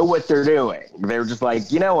 they know what they're doing. They're just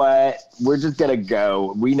like, you know what? We're just going to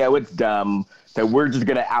go. We know it's dumb, so we're just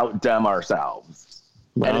going to out-dumb ourselves.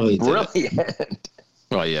 Well, and it's brilliant.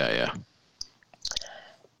 Well, yeah.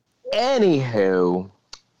 Anywho,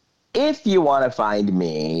 if you want to find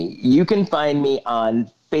me, you can find me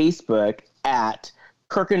on Facebook at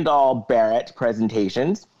Kirkendall Barrett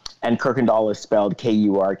Presentations. And Kirkendall is spelled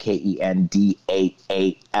Kurkendaal.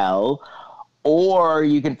 Or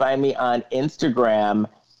you can find me on Instagram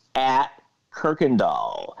at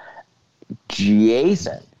Kirkendall.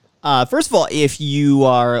 Jason. First of all, if you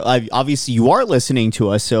are, obviously you are listening to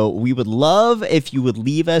us, so we would love if you would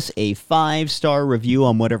leave us a 5-star review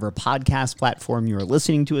on whatever podcast platform you're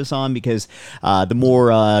listening to us on, because the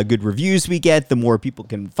more good reviews we get, the more people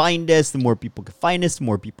can find us, the more people can find us, the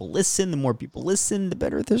more people listen, the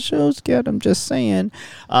better the shows get, I'm just saying.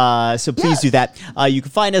 So please do that. You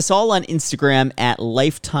can find us all on Instagram at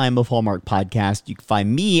Lifetime of Hallmark Podcast. You can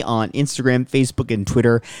find me on Instagram, Facebook, and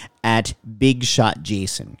Twitter at Big Shot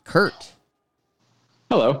Jason. Kurt.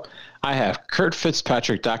 Hello. I have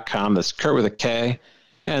kurtfitzpatrick.com. That's Kurt with a K.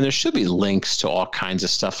 And there should be links to all kinds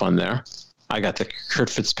of stuff on there. I got the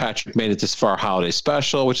Kurt Fitzpatrick Made It This Far holiday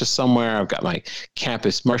special, which is somewhere. I've got my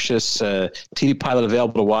Campus Martius TV pilot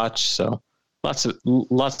available to watch. So lots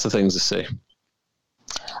of things to see.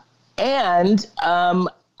 And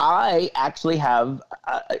I actually have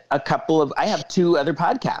I have 2 other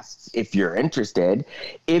podcasts if you're interested.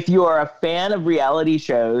 If you are a fan of reality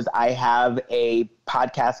shows, I have a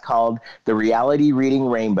podcast called The Reality Reading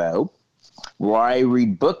Rainbow, where I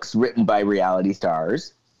read books written by reality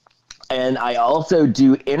stars. And I also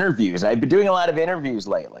do interviews. I've been doing a lot of interviews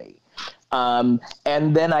lately. And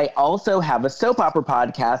then I also have a soap opera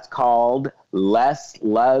podcast called Les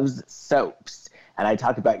Loves Soaps. And I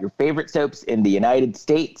talk about your favorite soaps in the United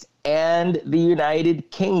States and the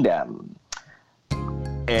United Kingdom.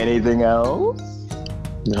 Anything else?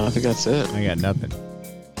 No, I think that's it. I got nothing.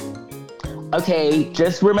 Okay,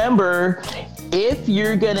 just remember, if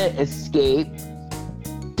you're going to escape,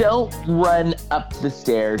 don't run up the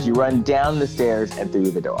stairs. You run down the stairs and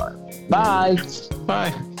through the door. Bye.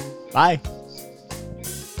 Bye. Bye.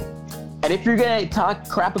 And if you're going to talk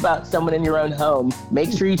crap about someone in your own home,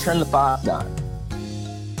 make sure you turn the faucet on.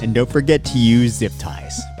 And don't forget to use zip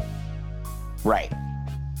ties. Right.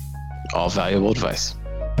 All valuable advice.